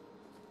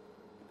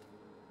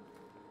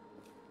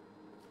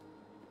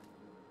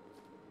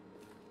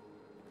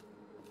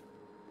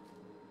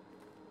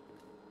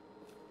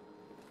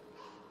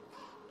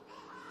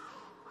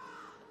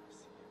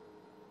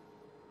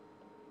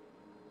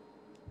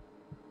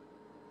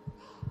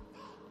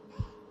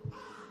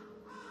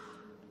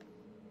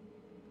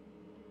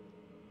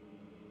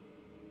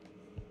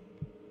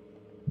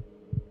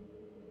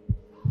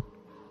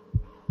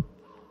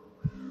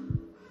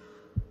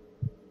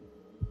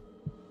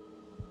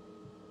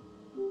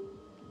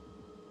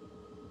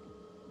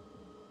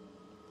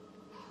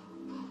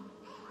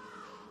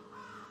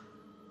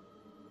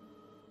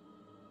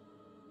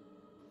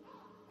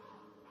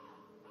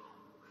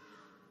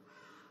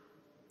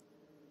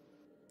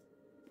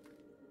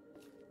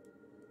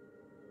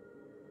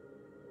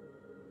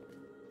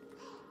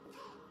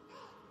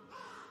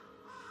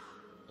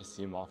 I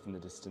see him off in the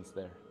distance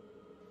there.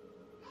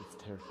 It's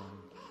terrifying.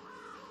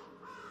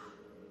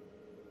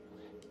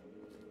 Okay,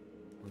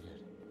 we're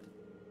good.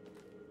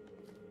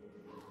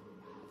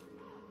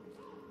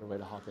 Is there a way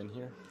to hop in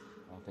here?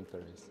 I don't think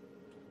there is.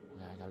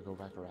 Okay, I gotta go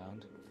back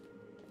around.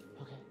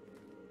 Okay,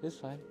 it's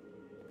fine.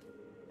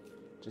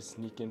 Just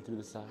sneak in through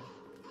the side.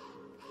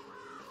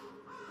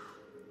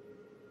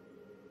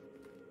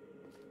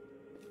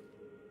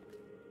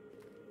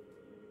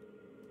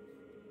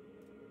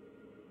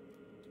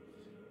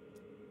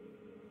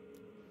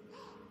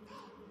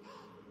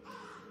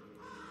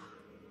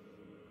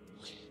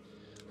 Okay,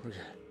 we're good.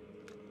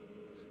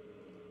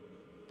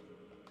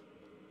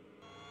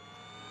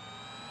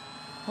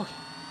 Okay.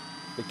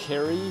 The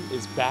carry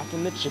is back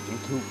in the chicken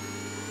coop.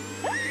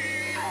 Oh,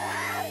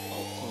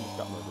 someone just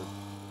got murdered.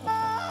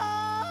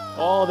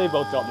 Oh, they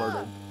both got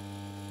murdered.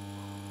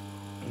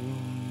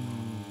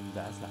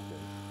 That's not good.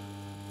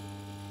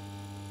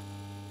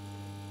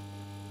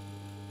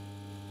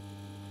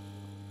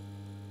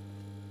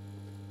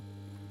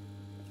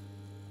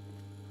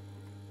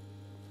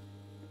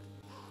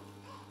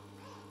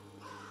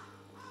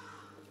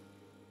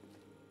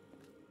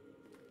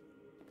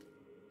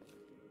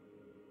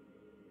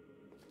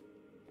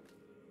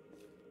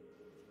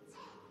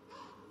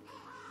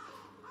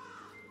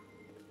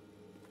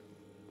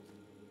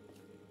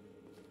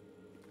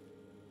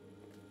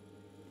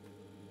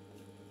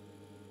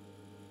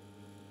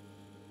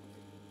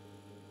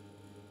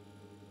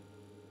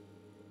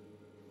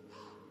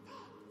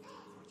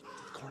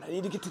 Corn. I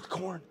need to get to the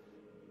corn.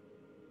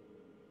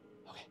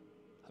 Okay,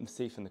 I'm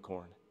safe in the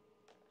corn.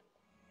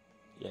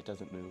 Yeah, it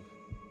doesn't move.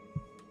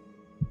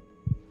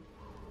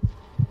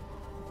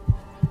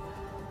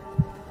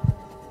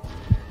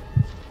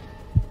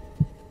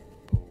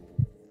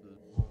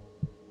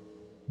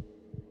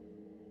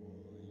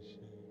 Holy shit.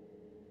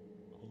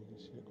 Holy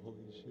shit,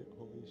 holy shit,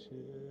 holy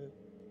shit.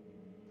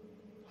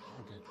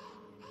 We're good.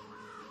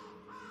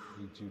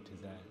 We juked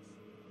his ass.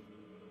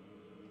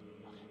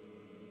 Okay.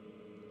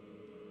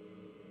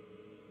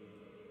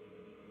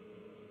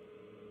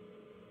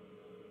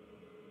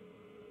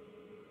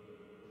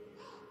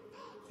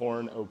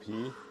 Corn OP.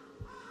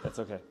 That's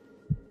okay.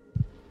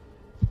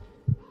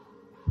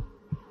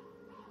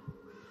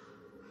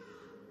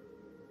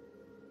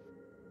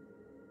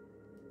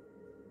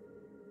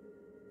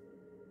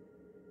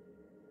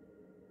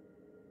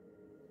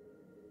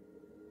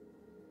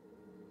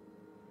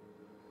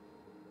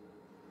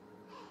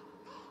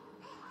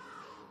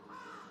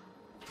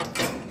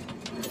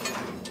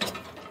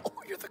 Oh,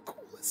 you're the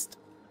coolest.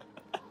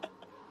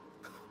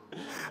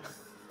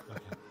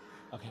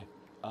 Okay.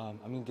 I'm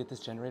gonna get this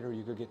generator.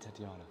 You go get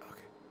Tatiana.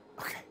 Okay.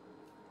 Okay.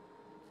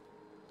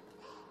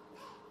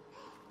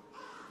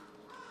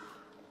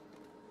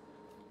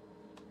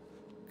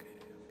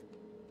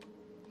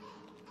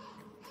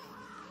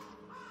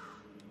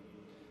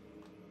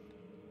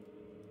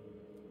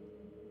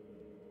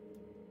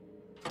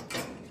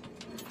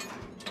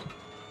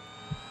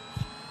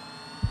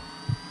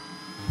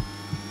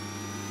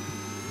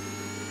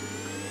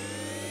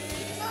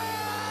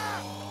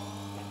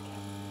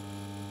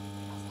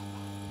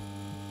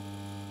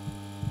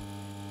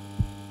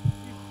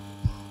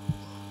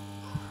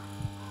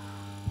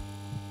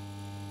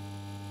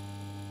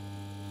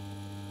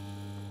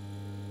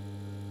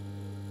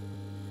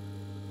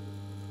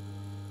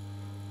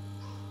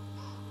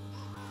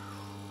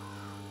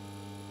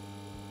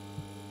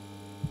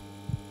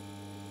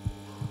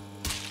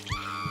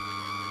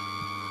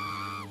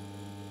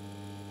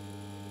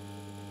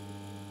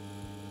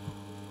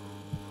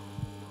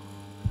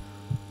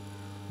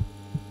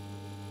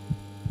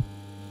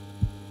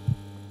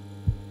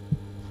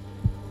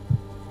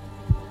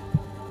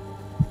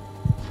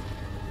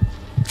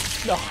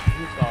 No,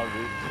 you saw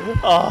me.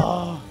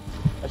 Oh,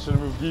 I should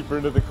have moved deeper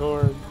into the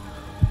corn.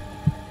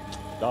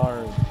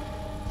 Darn.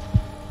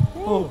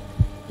 Oh,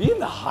 being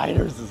the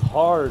hiders is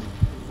hard.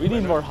 We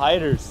need more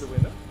hiders. The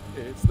winner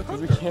is the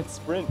Because we hunter. can't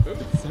sprint.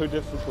 It's so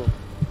difficult.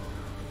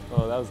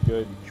 Oh, that was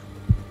good.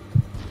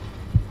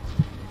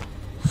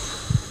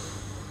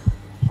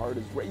 Heart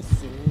is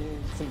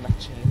racing in my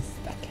chest.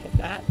 I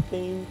cannot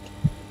think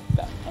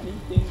about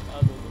anything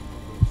other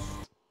than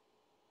this.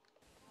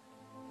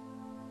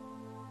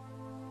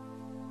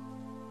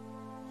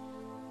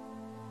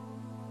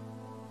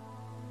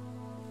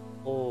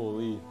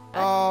 Holy.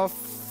 Oh,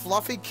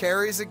 Fluffy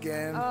carries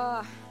again.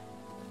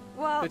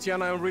 Well,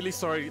 Tatiana, I'm really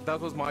sorry.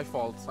 That was my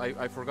fault.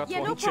 I forgot yeah,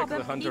 to no uncheck problem.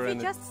 the hunter If you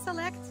and just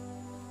select,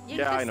 you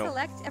Yeah, I just know.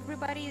 select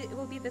everybody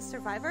will be the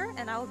survivor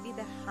and I will be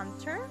the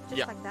hunter, just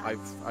yeah, like that.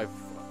 I've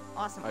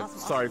Awesome, I'm awesome.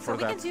 sorry awesome. for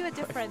so that. we can do a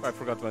different. I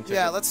forgot to uncheck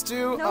Yeah, it. let's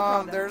do. No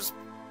problem. There's.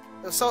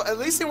 So at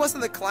least he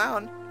wasn't the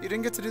clown. You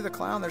didn't get to do the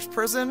clown. There's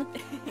prison,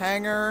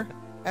 hangar,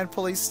 and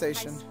police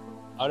station.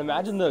 I would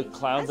imagine the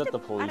clowns Let's at the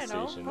do- I police don't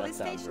know, station. Police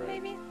That sounds station,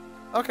 right. maybe?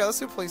 Okay, let's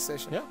do police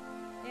station. Yeah.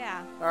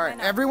 Yeah. All right, why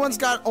not? everyone's We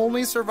can got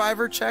only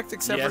survivor checked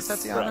except Yes, for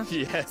Tatiana.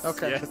 Yes.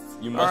 Okay. Yes.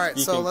 You must Alright,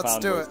 speak so in let's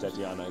clown do voice, it.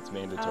 Tatiana. It's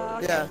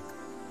mandatory. Okay. Yeah.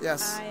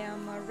 Yes. I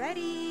am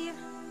ready.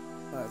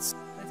 Let's.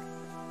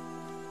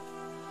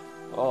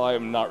 Oh, I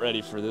am not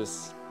ready for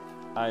this.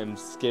 I am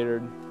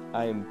scared.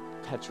 I am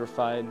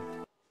petrified.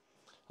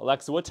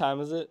 Alexa, what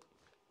time is it?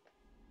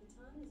 The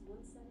time is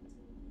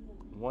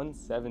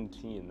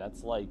 1:17 p.m. 1:17.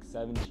 That's like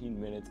 17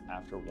 minutes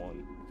after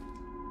 1.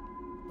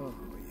 Oh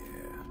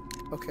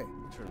yeah. Okay.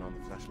 Turn on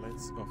the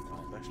flashlights. Off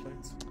the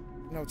flashlights.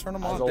 No, turn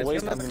them As on.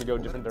 always, I'm gonna go a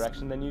different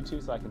direction than you two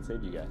so I can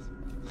save you guys.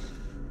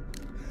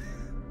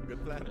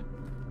 Good plan.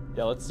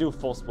 Yeah, let's do a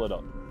full split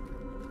up.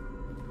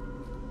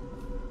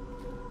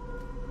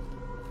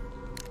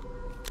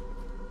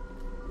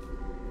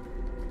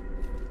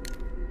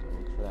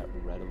 Look for that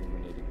red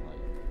illuminating light.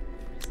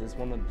 Is this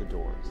one of the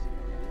doors?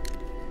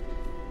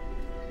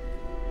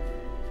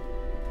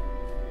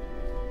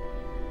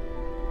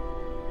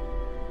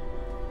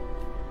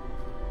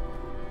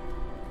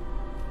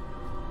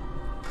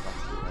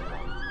 That's the red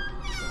one.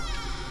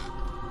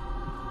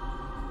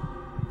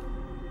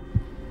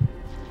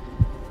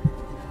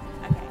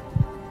 Okay.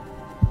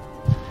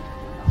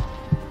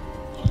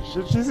 Oh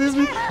shit, she sees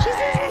me! She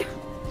sees me!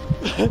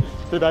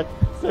 Stay back!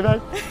 Stay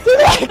back! Stay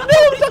back! No,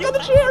 I'm stuck on the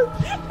chair!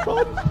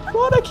 Run!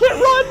 Run! I can't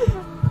run!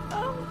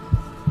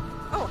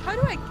 Oh, how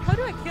do I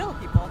kill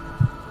people?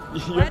 You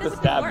Why have to does it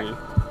stab work? me.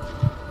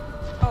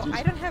 Oh,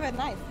 I don't have a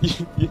knife.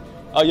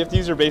 Oh, you have to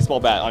use your baseball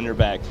bat on your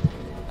back,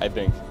 I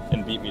think,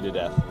 and beat me to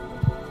death.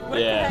 What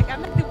Yeah. the heck?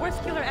 I'm like the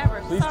worst killer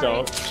ever. Please Sorry.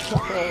 don't. That's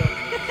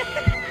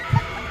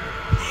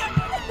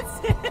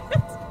it.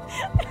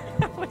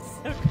 That was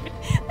so great.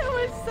 That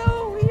was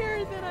so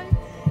weird that I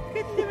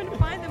couldn't even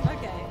find them.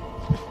 Okay.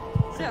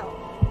 So,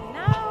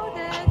 now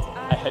that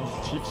I had to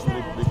teach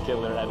the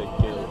killer how to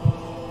kill.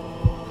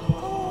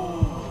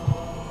 Oh,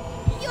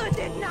 you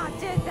did not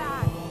did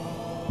that.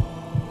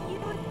 You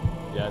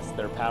Yes,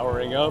 they're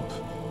powering up.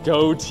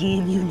 Go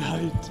Team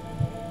Unite!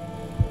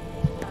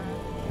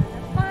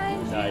 gonna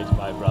find Unite, you.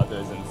 my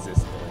brothers and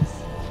sisters.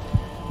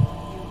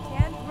 You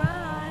can't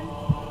run.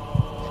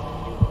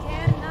 You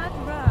cannot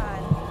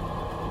run.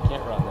 We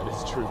can't run, that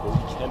is true, but we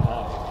can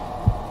hide.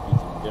 We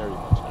can very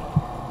much hide.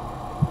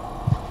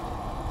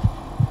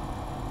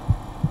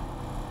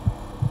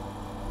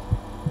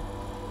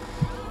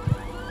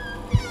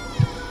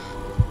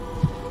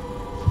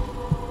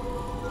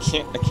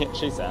 I can't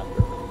chase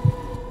after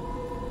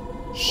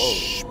her.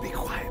 Shh. Be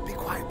quiet. Be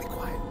quiet. Be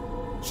quiet.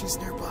 She's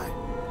nearby.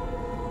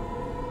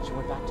 She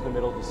went back to the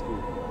middle of the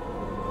school.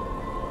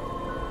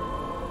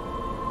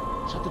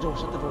 Shut the door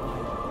behind you.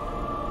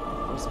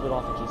 I'm gonna split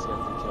off in case you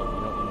guys get killed.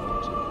 You don't need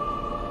more too.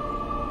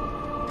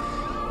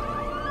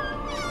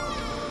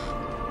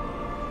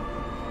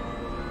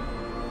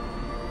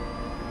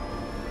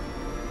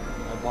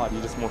 My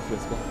body just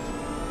morphs back.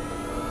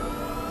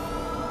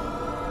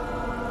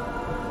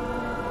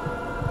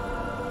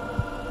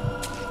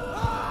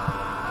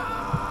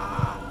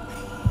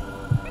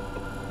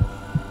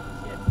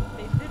 Shit,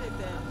 they did it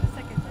the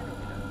second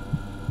generator.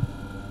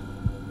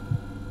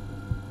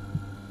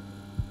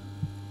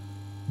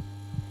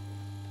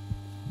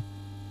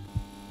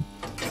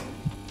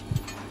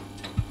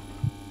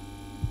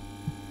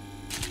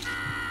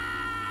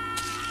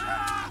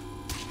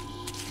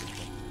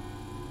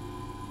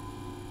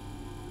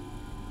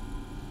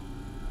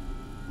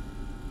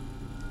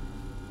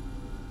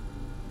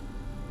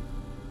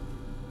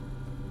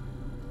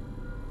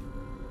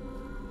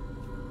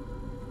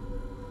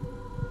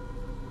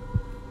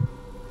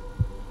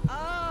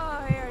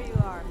 Oh, here you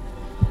are.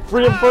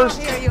 Free him Oh,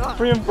 first! here you are.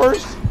 Free him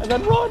first, and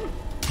then run!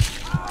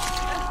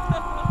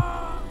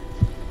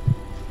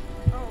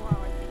 Oh wow,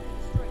 I think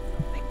I destroyed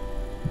something.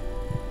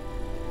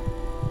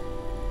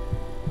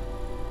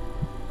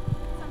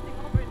 Something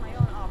over in my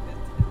own office,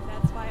 and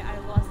that's why I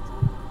lost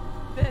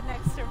the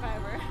next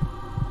survivor.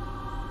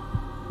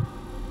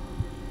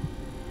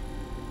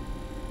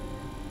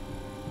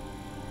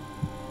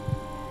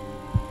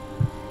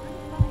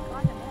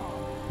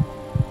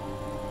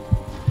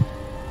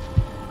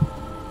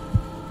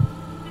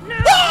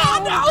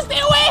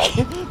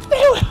 Stay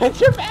away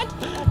with your pet!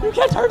 You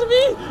can't hurt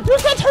me! You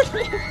can't hurt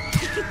me!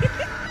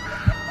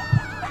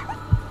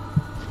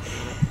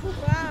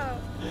 Wow.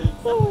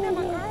 Some of them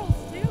are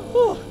girls too.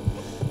 Oh.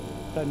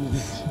 That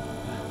needs.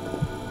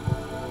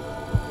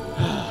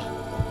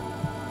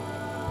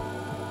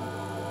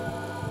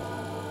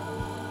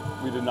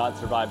 We did not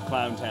survive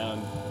Clown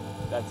Town.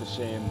 That's a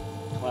shame.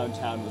 Clown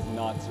Town was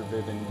not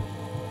surviving.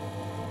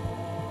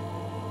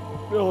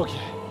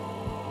 Okay.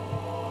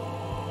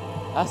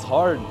 That's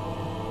hard.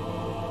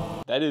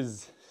 That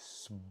is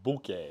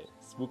spooky.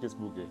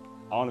 Spooky.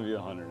 I want to be a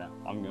hunter now.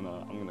 I'm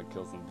gonna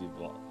kill some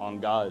people. On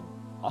God.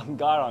 On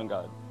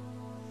God.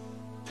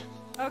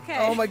 Okay.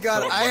 Oh my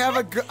god, I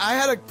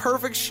had a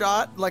perfect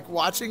shot, like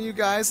watching you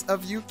guys,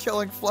 of you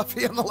killing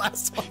Fluffy in the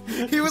last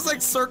one. He was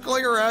like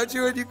circling around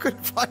you and you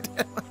couldn't find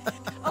him.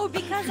 Oh,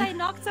 because I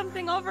knocked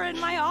something over in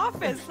my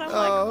office. I'm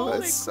like, Oh, holy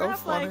it's so crap,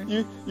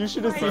 funny. like, You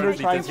should have Right. seen her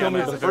try and kill me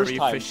Tatiana the is a very first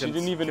time. She efficient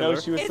didn't even know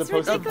killer. she was it's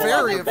supposed to ridiculous. do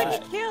Very How quick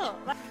efficient. it kill.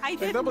 Like, I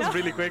didn't That was know.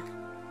 really quick.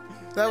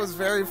 That was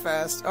very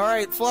fast. All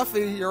right,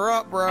 Fluffy, you're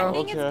up, I bro.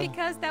 think Okay. it's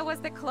because that was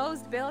the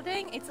closed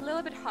building. It's a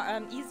little bit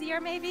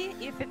easier, maybe.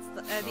 If it's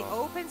the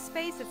open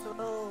space, it's a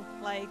little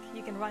like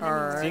you can run.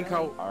 Alright.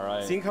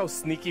 anywhere. Seeing how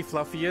sneaky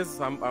Fluffy is,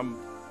 I'm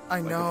I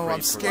like know, afraid I'm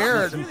for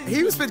scared. Fluffy.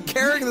 He's been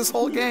carrying this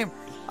whole game.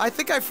 I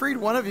think I freed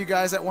one of you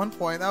guys at one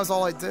point. That was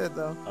all I did,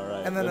 though. All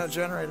right. And then a let's-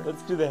 generator.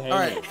 Let's do the hanger. All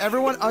right,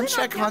 everyone We're not uncheck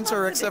getting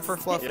Hunter up to except for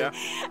this. Fluffy. Yeah.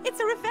 It's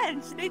a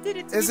revenge. They did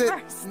it to Is me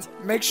it? first.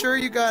 Make sure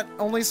you got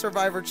only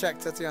survivor check,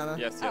 Tatiana.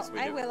 Yes, Oh, we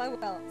I do.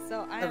 will.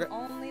 So I Okay. am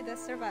only the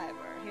survivor.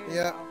 Here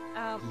Yeah. you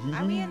go.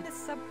 Are we in the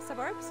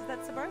suburbs? Is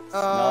that suburbs? let's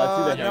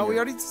do the No, we hangar.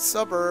 already did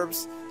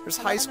suburbs. There's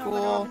high Hello,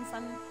 school.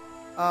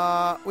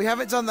 Robinson. We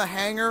haven't done the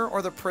hangar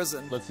or the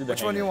prison. Let's do the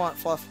Which one do you hangar. want,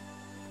 Fluff?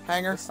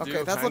 Hangar? Let's do Okay,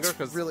 that hangar, looks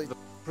 'cause really... The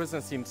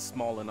prison seems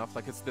small enough,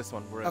 like it's this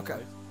one we're in, Okay.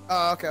 right?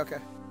 Oh, okay.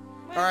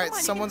 Well, All right, come on,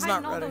 you someone's can hide not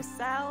in all ready. those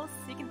cells.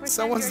 You can pretend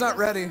Someone's you're not just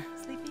ready.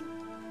 Sleeping.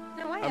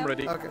 No, I I'm am.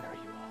 ready. Okay. Alright.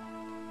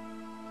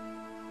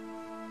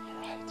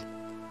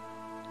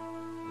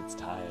 It's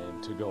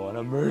time to go on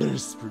a murder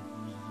spree.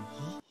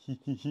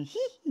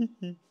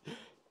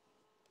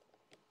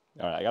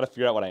 Alright, I gotta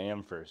figure out what I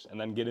am first and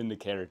then get into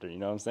character, you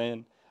know what I'm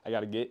saying? I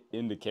gotta get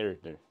into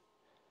character.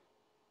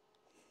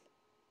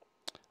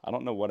 I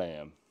don't know what I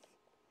am.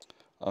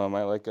 I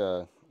like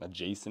a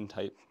Jason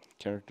type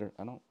character.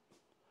 I don't.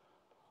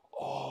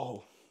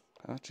 Oh,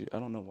 actually, I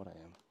don't know what I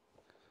am.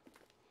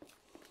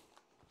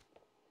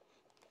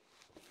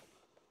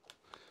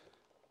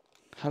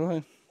 How do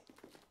I?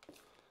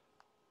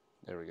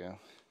 There we go.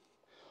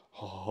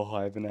 Oh,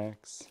 I have an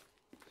axe.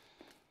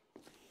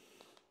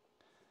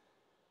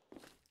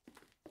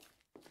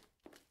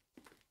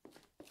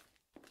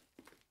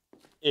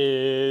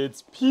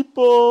 It's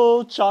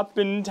people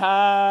chopping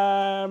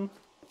time.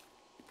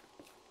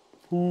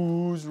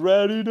 Who's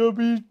ready to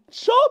be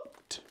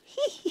chopped?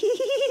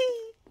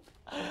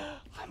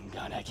 I'm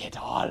gonna get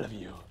all of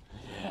you.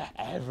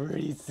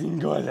 Every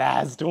single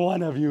last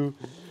one of you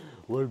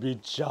will be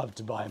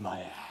chopped by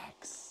my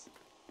axe.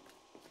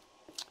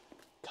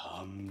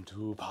 Come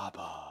to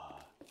Papa.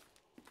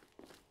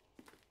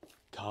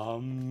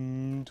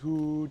 Come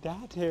to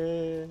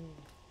Daddy.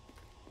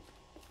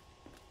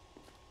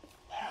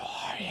 Where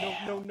are you?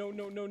 No.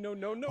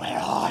 Where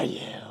are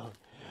you?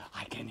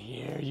 I can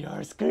hear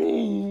your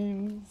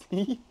screams.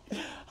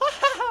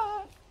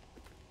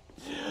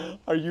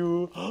 Are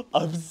you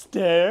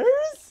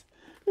upstairs?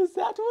 Is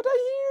that what I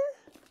hear?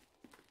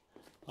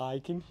 I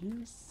can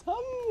hear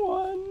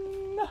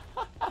someone.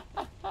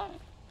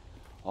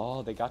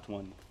 Oh, they got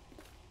one.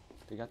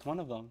 They got one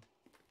of them.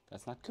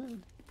 That's not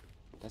good.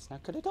 That's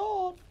not good at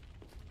all.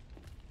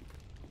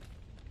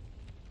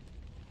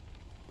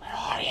 Where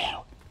are you?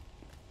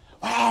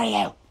 Where are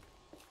you?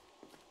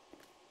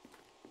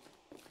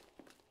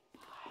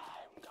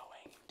 I'm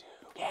going to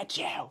get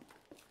you.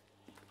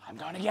 I'm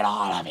going to get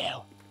all of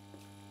you.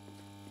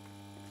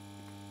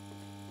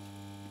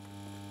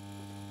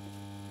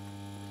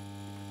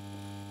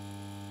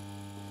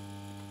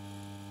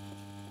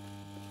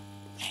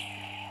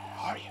 Where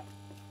are you?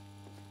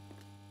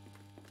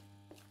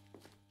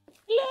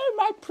 Hello,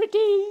 my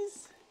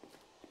pretties.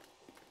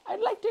 I'd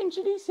like to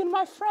introduce you to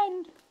my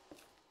friend.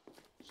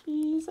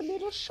 He's a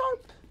little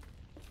sharp,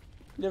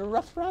 a little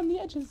rough around the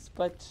edges,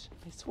 but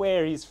I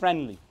swear he's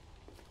friendly.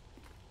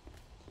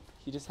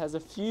 He just has a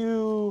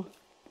few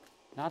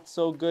not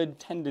so good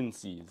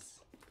tendencies.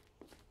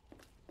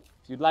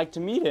 If you'd like to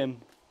meet him,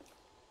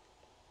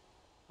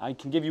 I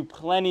can give you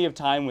plenty of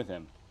time with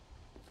him.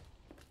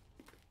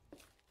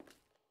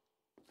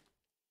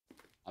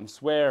 I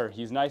swear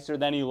he's nicer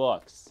than he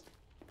looks.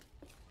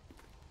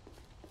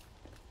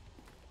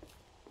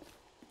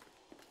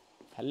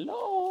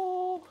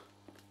 Hello.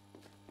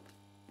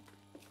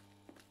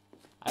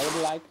 I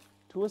would like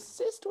to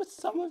assist with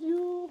some of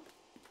you.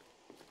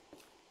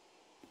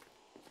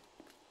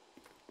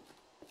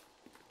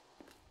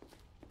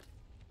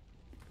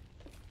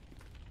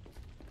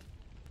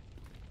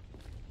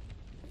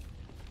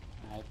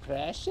 My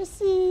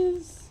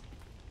preciouses,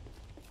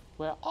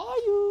 where are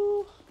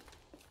you?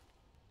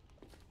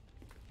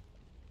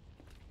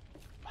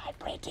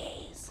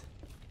 pretties.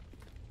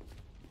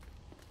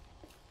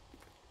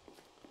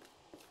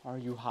 Are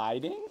you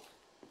hiding?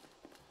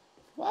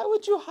 Why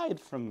would you hide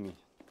from me?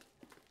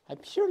 I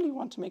purely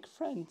want to make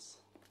friends.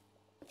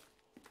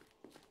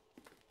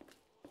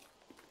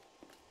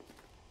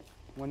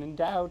 When in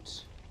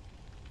doubt,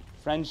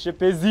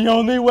 friendship is the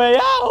only way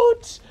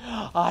out.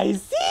 I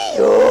see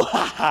you.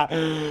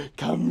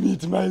 Come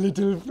meet my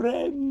little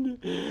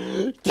friend.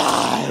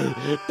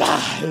 Die,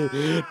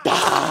 die,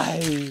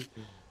 die.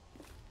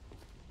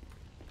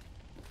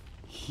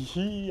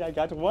 Hee, I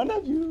got one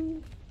of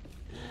you.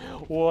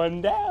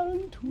 One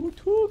down, two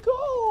to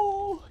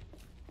go.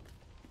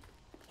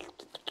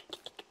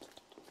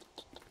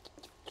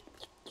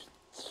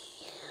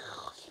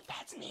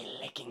 That's me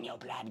licking your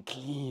blood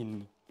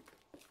clean.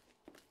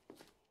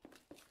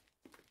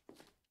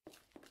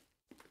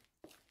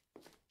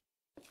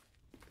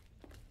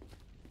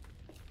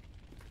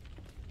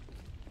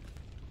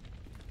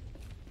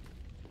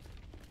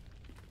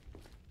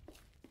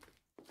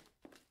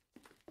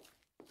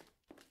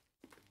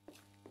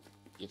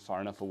 Get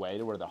far enough away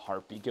to where the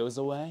heartbeat goes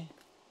away,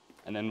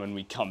 and then when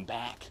we come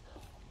back,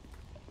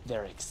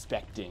 they're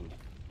expecting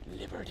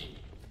liberty.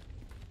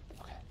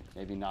 Okay,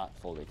 maybe not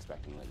fully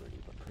expecting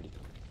liberty, but pretty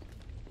close.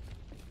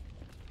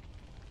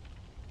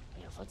 I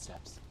hear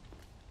footsteps.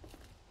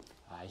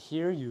 I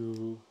hear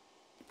you.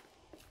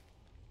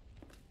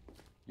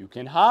 You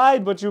can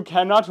hide, but you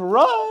cannot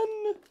run.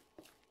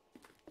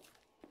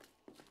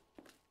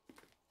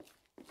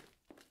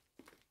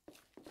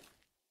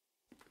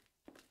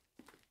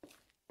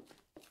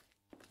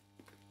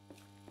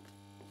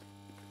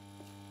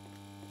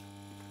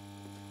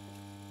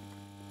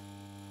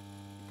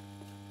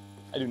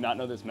 I do not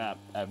know this map.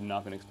 I have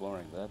not been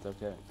exploring, but that's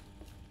okay.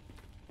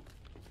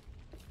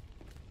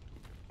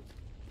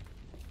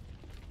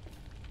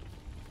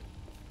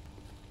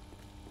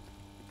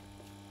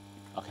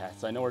 Okay,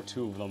 so I know where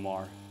two of them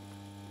are.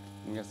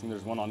 I'm guessing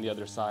there's one on the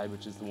other side,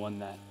 which is the one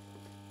that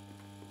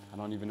I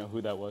don't even know who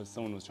that was.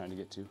 Someone was trying to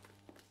get to.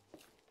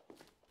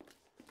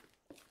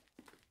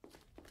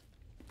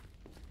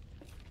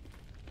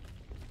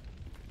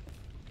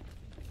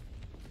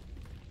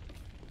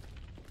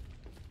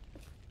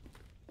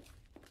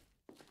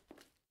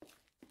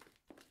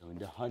 Going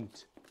to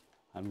hunt.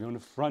 I'm going to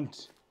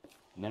front.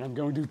 And then I'm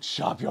going to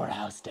chop your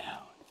house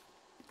down.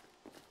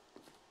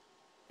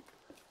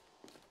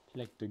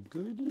 Like the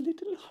good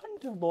little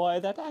hunter boy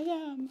that I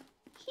am.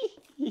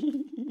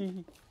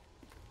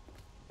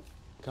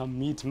 Come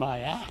meet my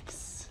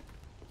axe.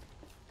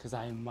 'Cause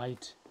I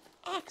might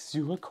ask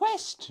you a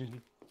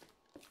question.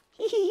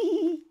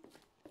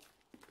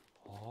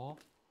 Oh,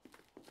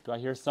 do I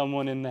hear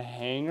someone in the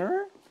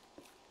hangar?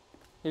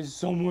 Is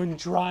someone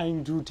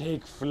trying to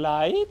take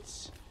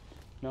flight?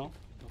 No?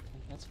 Okay,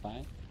 that's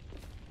fine.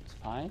 It's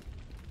fine.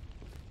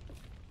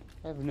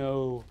 I have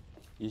no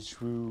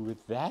issue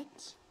with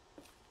that.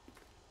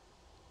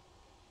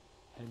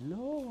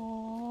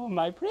 Hello,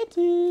 my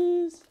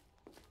pretties.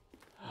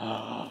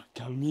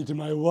 Come meet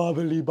my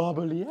wobbly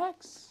bobbly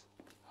axe.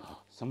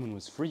 Someone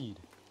was freed.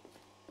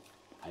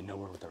 I know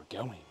where they're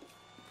going.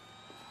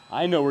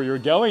 I know where you're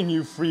going,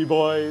 you free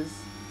boys.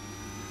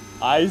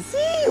 I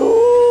see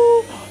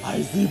you.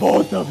 I see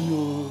both of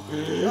you.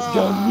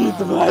 Come meet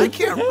my I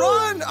can't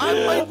run.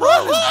 My run is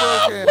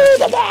broken. Through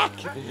the back.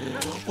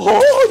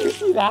 Oh, you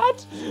see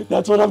that?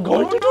 That's what I'm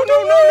going to do.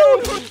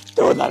 No.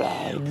 Through the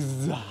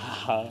legs.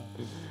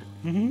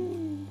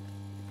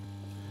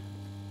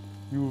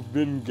 You've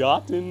been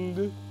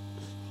gotten.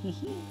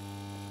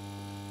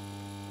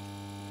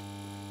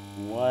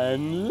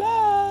 One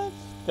left.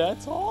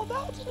 That's all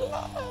that's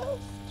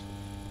left.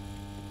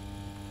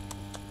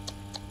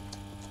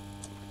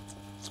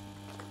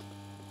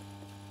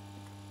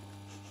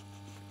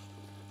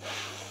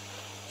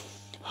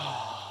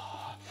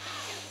 Oh,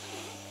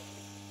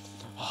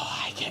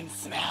 I can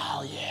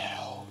smell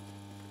you.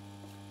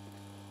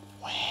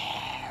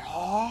 Where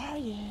are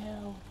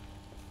you?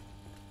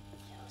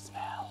 You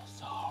smell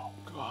so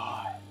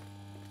good.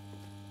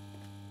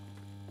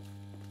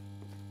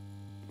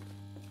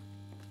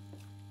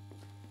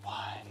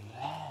 One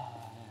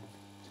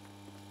left.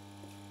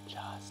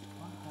 Just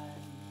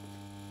one.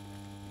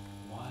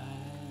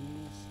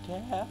 One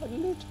scared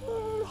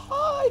little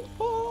hide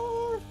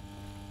for.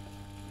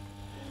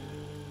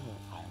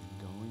 I'm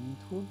going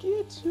to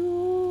get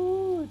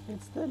you if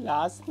it's the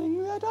last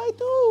thing that I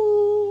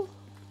do.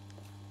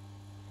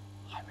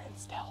 I'm in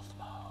stealth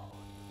mode.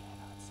 You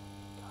cannot see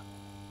me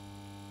coming.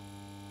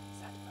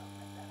 It's that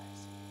movement that I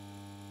see.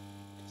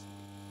 Just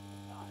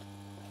not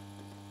moving.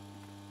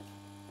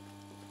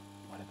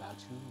 What about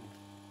you?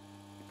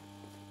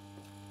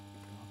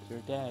 Oh,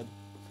 you're dead.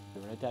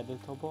 You're a dead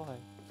little boy.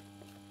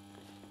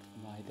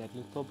 My dead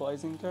little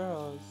boys and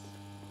girls.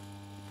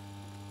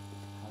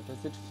 How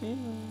does it feel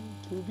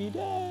to be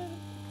dead?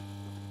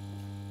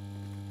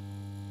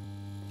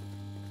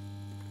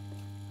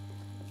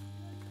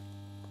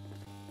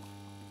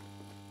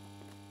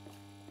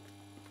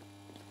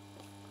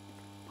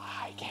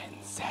 I can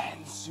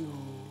sense you.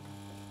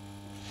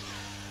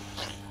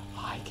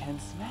 I can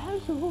smell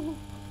you.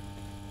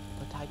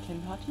 but I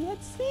cannot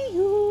yet see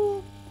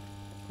you.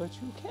 But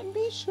you can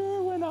be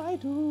sure when I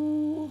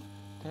do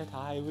that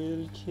I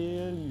will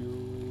kill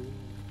you.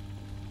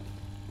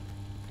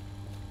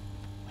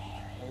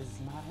 Where is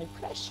my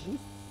precious?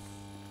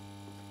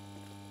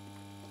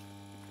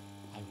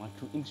 I want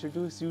to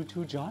introduce you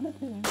to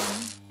Jonathan.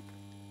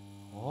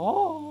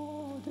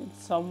 Oh, did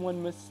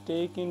someone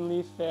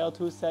mistakenly fail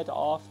to set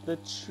off the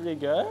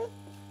trigger?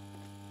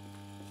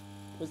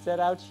 Was that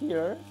out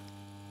here?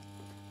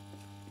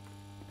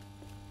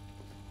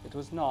 It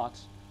was not.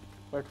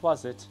 Where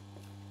was it?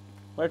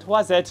 Where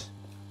was it?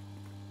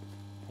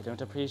 I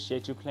don't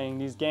appreciate you playing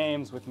these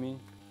games with me.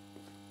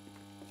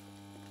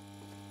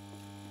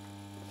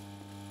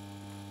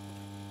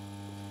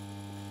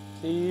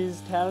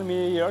 Please tell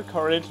me your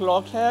current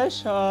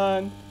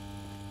location,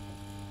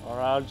 or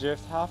I'll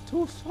just have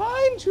to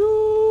find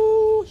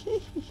you.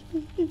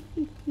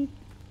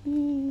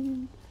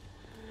 And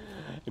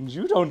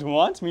you don't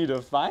want me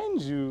to find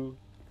you.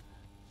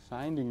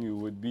 Finding you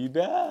would be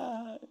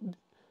bad.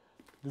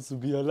 This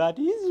would be a lot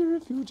easier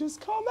if you just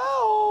come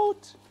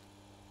out.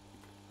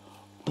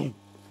 Boom.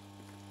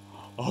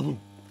 Ah, boom.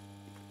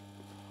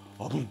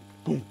 Ah, boom,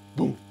 boom,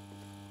 boom.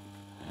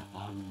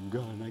 I'm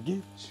gonna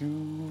get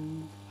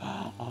you.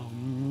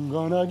 I'm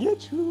gonna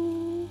get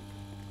you.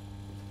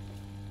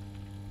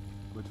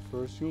 But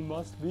first you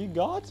must be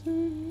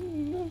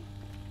gotten. Your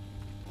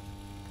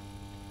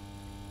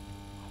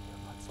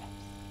footsteps.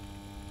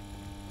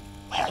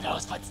 Where are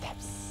those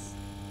footsteps?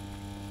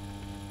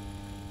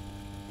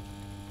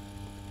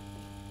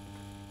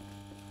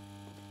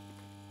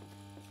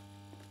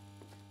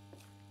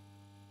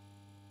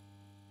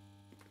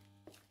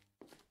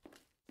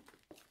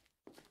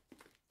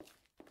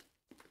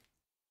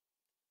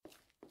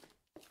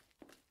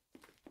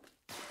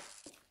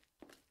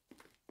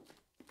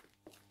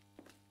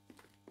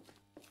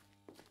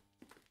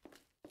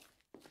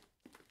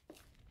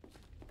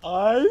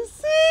 I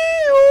see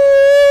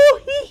you!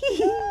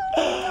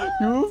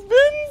 You've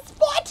been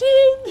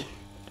spotted!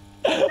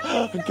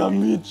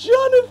 Come meet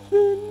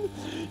Jonathan!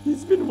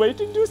 He's been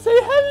waiting to say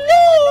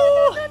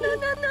hello!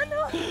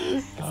 No.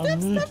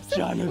 Come meet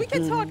Jonathan.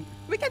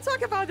 We can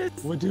talk about this.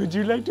 What would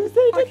you like to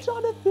say to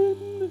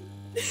Jonathan?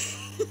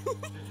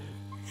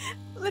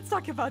 Let's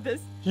talk about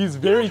this. He's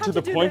very have to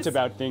the to do point this.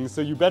 about things,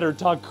 so you better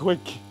talk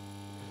quick.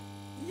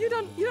 You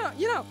don't,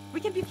 we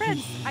can be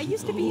friends. I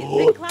used to be a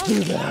big clown.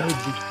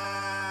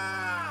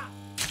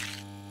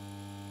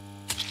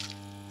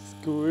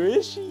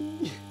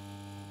 Squishy.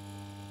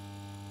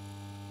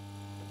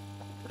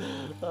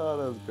 Oh,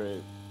 that was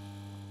great.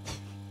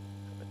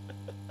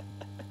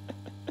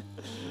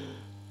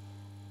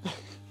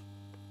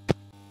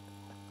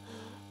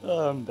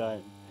 Oh, I'm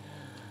dying.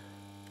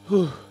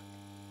 Whew.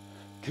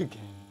 Good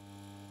game.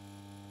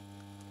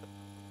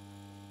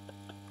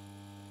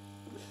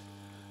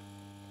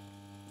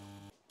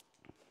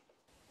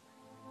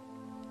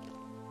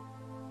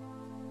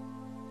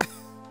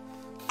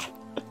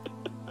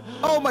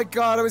 Oh my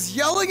god, I was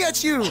yelling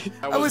at you!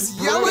 I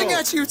was yelling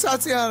at you,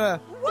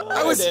 Tatiana!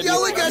 I was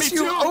yelling at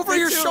you over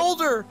your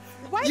shoulder!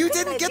 Why You couldn't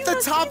didn't I get do the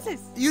those top.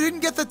 pieces? You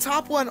didn't get the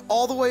top one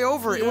all the way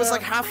over. It was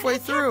like halfway I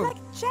kept, through. like,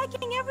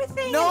 checking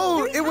everything.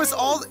 No, three it was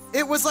times. all.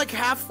 It was like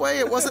halfway.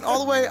 It wasn't all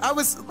the way. I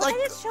was But like.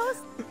 then it shows.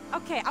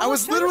 Okay, I will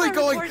was show you literally my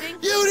going. recording.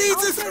 You need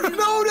I'll to. show you.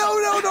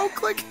 No, don't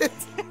click it.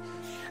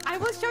 I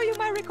will show you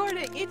my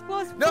recording. It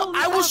was. No, fully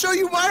I will up show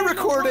you for my a long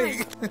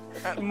recording.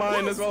 time.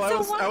 Mine as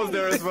well. So I was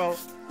there as well.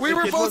 We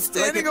were It both was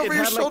like standing it over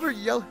your had shoulder,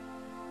 yelling.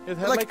 It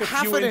had like like a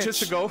half few an inches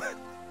inch. to go.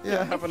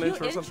 Yeah, Half an Few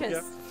inch or something.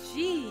 inches.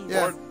 Jeez.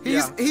 yeah. Or- He's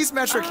yeah. he's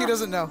metric. He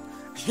doesn't know.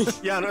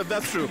 Yeah, no,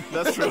 that's true.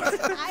 That's true.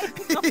 I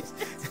know.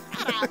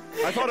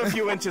 I thought a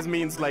few inches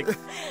means like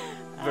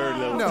very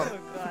little. No. Oh,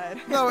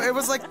 God. No, it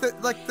was like the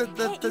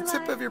Hey, tip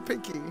Eli. of your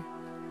pinky.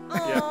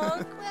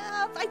 Oh,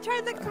 crap. I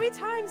tried like 3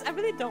 times. I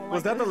really don't like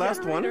Was that the those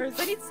last one? generators.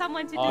 I need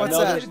someone to do What's this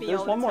that? with me There's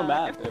all one the more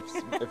time.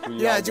 map if we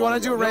Yeah. all Do you want wanna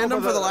to do a go. random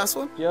but for the the- last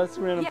one? Yeah, let's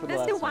do random Yeah, for the let's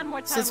last do one. one more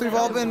time. Since we've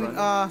Random.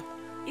 all been.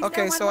 Is there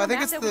Okay, one so more I think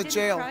map it's that the we didn't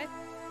jail. try?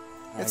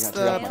 It's I got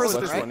the you. Oh,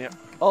 prison, this right? one, yeah.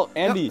 Oh,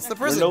 Andy, it's the you're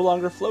prison. no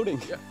longer floating.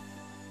 Yeah.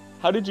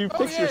 How did you Oh,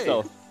 fix yay.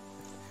 yourself?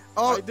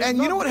 Oh, I did and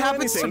you not know what do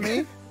happens to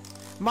anything. me?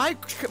 My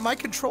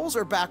controls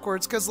are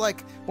backwards because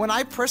like when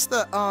I press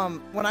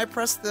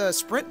the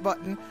sprint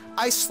button,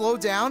 I slow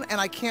down and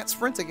I can't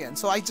sprint again.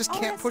 So I just Oh,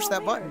 can't that's push so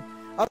that weird.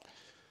 button.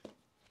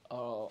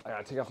 Oh, I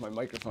gotta take off my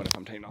microphone if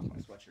I'm taking off my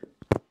sweatshirt.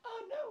 Oh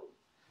no!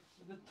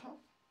 The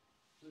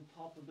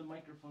top of the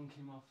microphone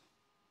came off.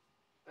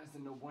 That's a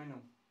no bueno.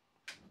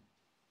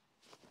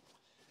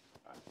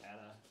 Alright,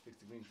 Anna, fix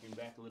the green screen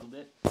back a little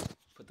bit.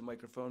 Put the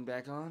microphone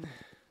back on.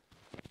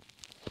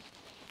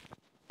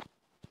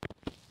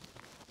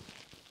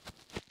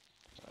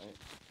 Alright.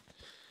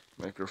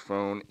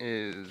 Microphone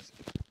is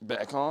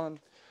back on.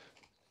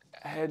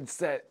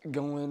 Headset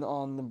going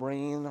on the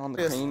brain, on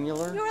the Yes.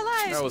 craniular. You're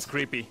alive. That was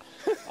creepy.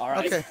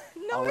 Alright. Okay.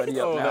 No, Already it's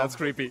up Oh, now. that's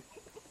creepy.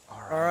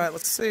 All right,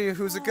 let's see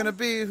who's it gonna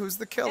be. Who's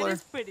the It killer?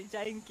 is pretty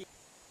janky.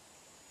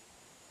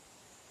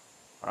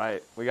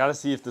 Alright, we gotta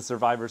see if the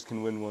survivors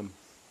can win one.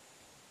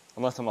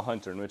 Unless I'm a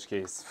hunter, in which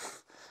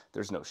case,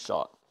 there's no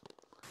shot.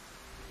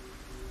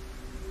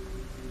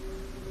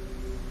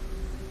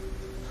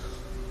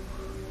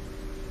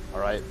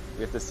 Alright,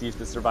 we have to see if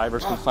the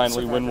survivors can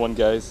finally win one,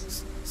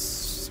 guys.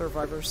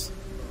 Survivors.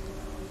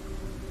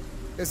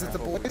 Is it the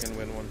I hope we boys? can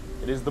win one.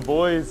 It is the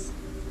boys.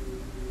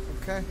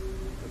 Okay.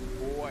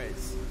 The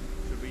boys.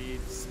 Should we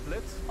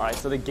split? Alright,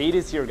 so the gate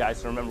is here, guys.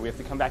 So remember, we have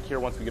to come back here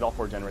once we get all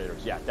 4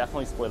 generators. Yeah,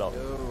 definitely split up.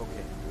 Oh,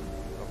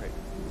 okay.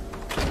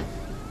 Okay.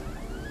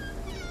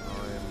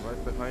 I am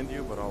right behind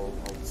you, but I'll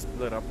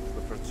split up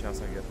the first chance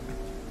I get.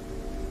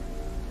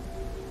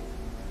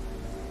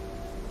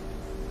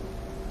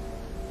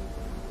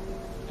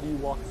 How do you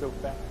walk so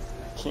fast?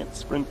 I can't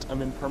sprint.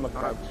 I'm in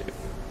perma-crouch.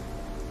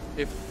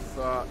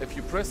 If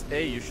you press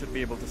A, you should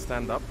be able to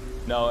stand up.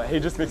 No, it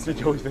just makes me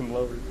go even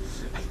lower.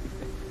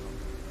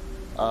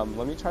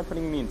 Let me try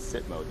putting me in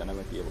sit mode, then I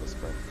might be able to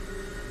sprint.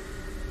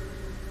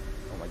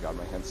 Oh my god,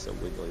 my hand's so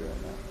wiggly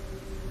right now.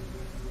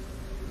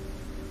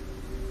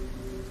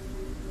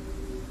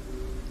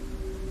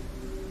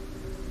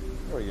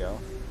 There we go.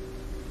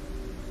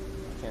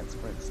 I can't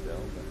sprint still,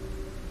 but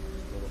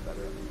a little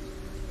better at least.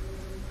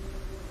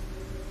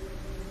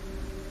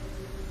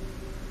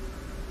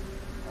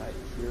 Alright,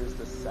 here's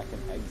the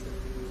second exit.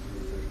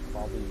 There's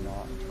probably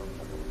not a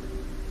terminal over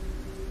here.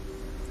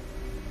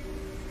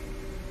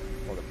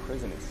 Well, the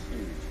prison is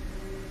huge.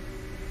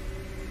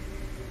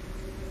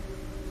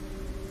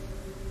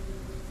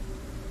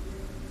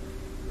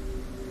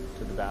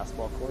 To the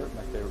basketball court,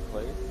 my favorite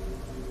place.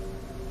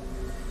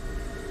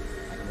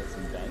 I can get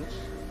some bench.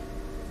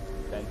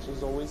 Bench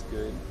is always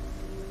good.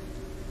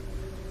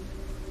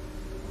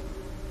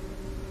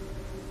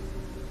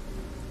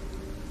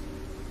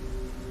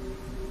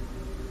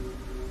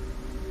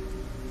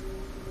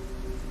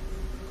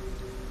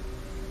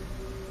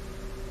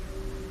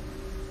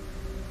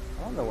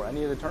 I don't know where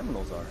any of the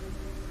terminals are.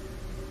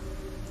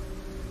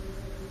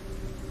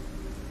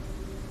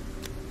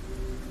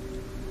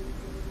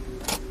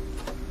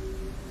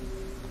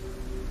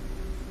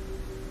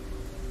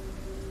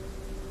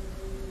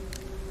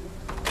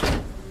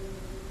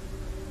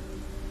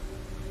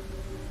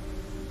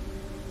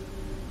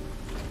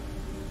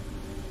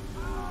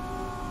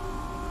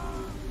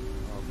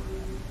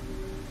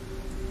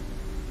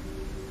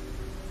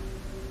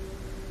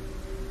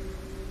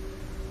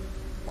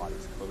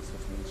 Body's close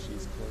with me,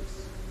 she's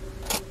close.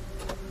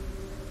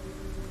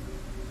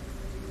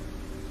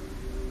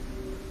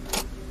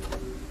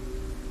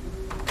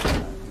 Alright,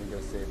 let me go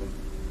save him.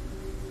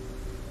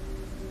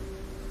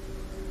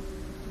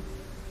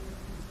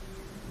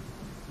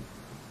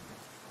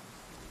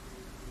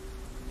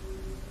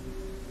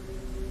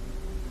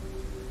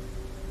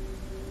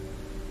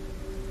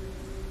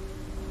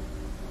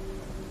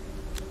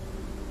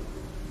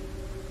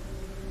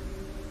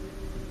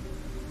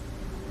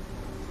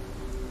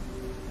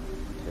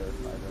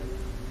 Terrified right now.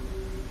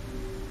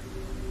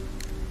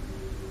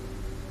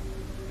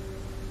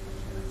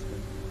 That's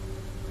been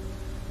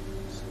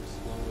so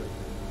slow right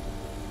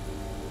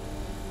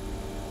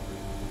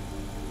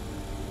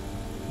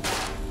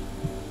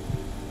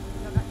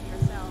Go back to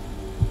yourself.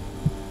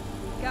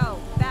 Go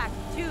back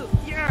to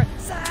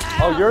yourself.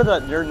 now. Oh,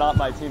 you're not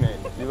my teammate.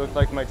 You look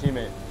like my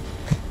teammate.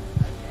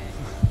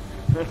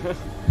 Okay.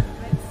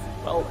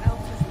 Well, Who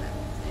else is left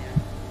there?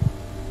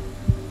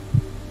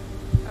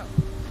 Oh.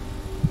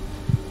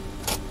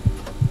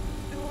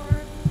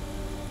 Door.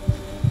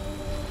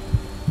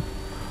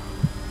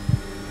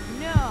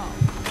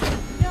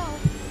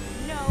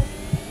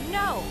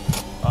 No.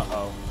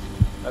 uh-oh.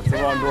 That's the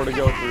wrong door to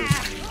go through.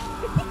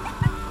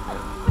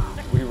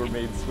 We were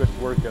made swift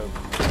work of.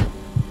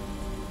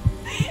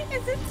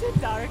 Is it too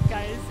dark,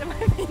 guys? Am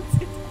I being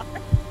too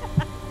dark?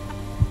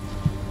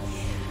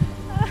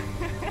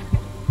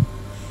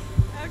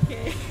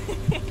 Okay.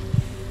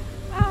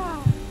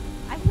 Ah,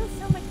 I feel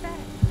so much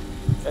better.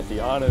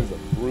 Tatiana is a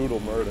brutal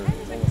murder.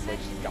 It's almost like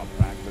she's got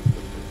practice with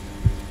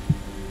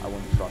this. I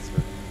wouldn't trust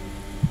her.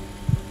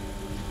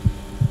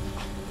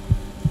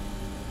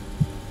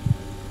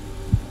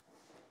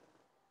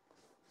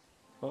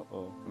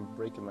 Uh-oh, I'm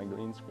breaking my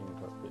green screen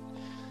carpet.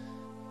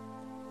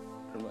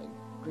 Or my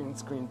green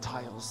screen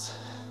tiles.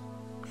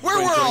 Where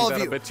We're were enjoying all that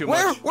of a you? bit too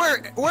Where much.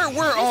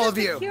 were all of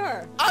you?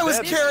 Secure. I was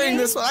This carrying game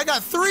this one. I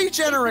got 3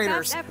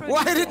 generators. effort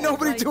Why did control,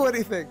 nobody like- do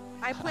anything?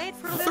 I played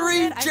for a little 3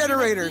 bit, I feel at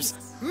generators.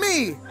 peace.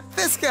 Me,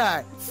 this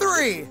guy,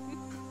 3.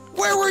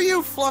 Where were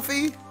you,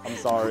 Fluffy? I'm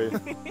sorry.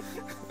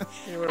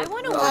 I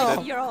want to Oh.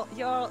 watch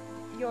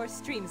your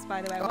streams,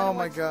 by the way. I wanna Oh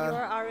my watch God.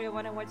 Your Ari, I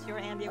want to watch your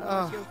Andy, I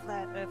want to watch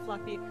your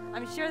Fluffy.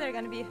 I'm sure they're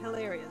going to be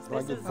hilarious. Well,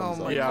 I This give is thumbs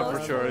the up. Yeah, most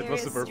for sure. It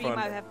was hilarious super stream fun.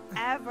 I have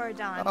ever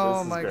done. Oh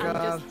This is my great.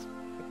 god.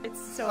 It's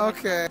so much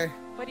fun. Okay.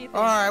 What do you think?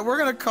 All right, we're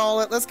gonna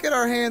call it. Let's get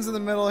our hands in the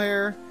middle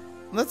here.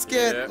 Let's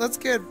get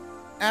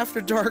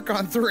After Dark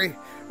on 3.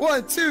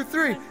 1, 2,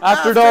 3.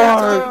 After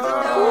Dark.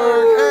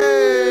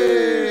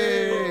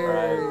 Hey.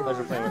 Alright,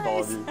 pleasure playing with all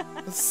of you.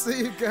 See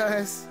you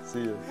guys. See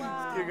you.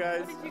 Wow. you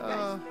guys. What did you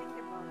guys think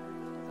about it?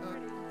 It was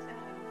pretty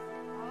intense.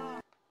 Oh.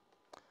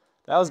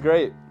 That was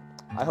great.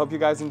 I hope you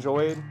guys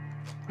enjoyed.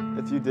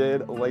 If you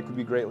did, a like would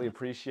be greatly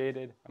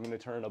appreciated. I'm going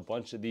to turn a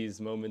bunch of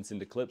these moments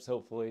into clips,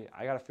 hopefully.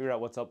 I got to figure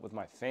out what's up with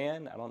my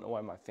fan. I don't know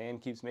why my fan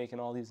keeps making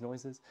all these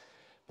noises,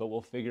 but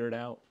we'll figure it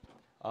out.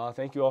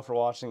 Thank you all for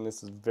watching.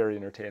 This is very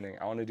entertaining.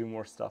 I want to do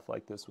more stuff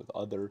like this with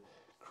other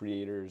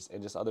creators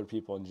and just other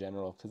people in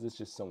general because it's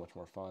just so much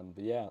more fun.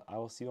 But yeah, I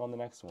will see you on the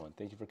next one.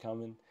 Thank you for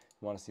coming.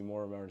 If you want to see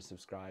more, remember to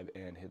subscribe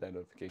and hit that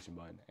notification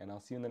button. And I'll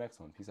see you in the next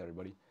one. Peace out,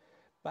 everybody.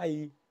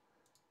 Bye.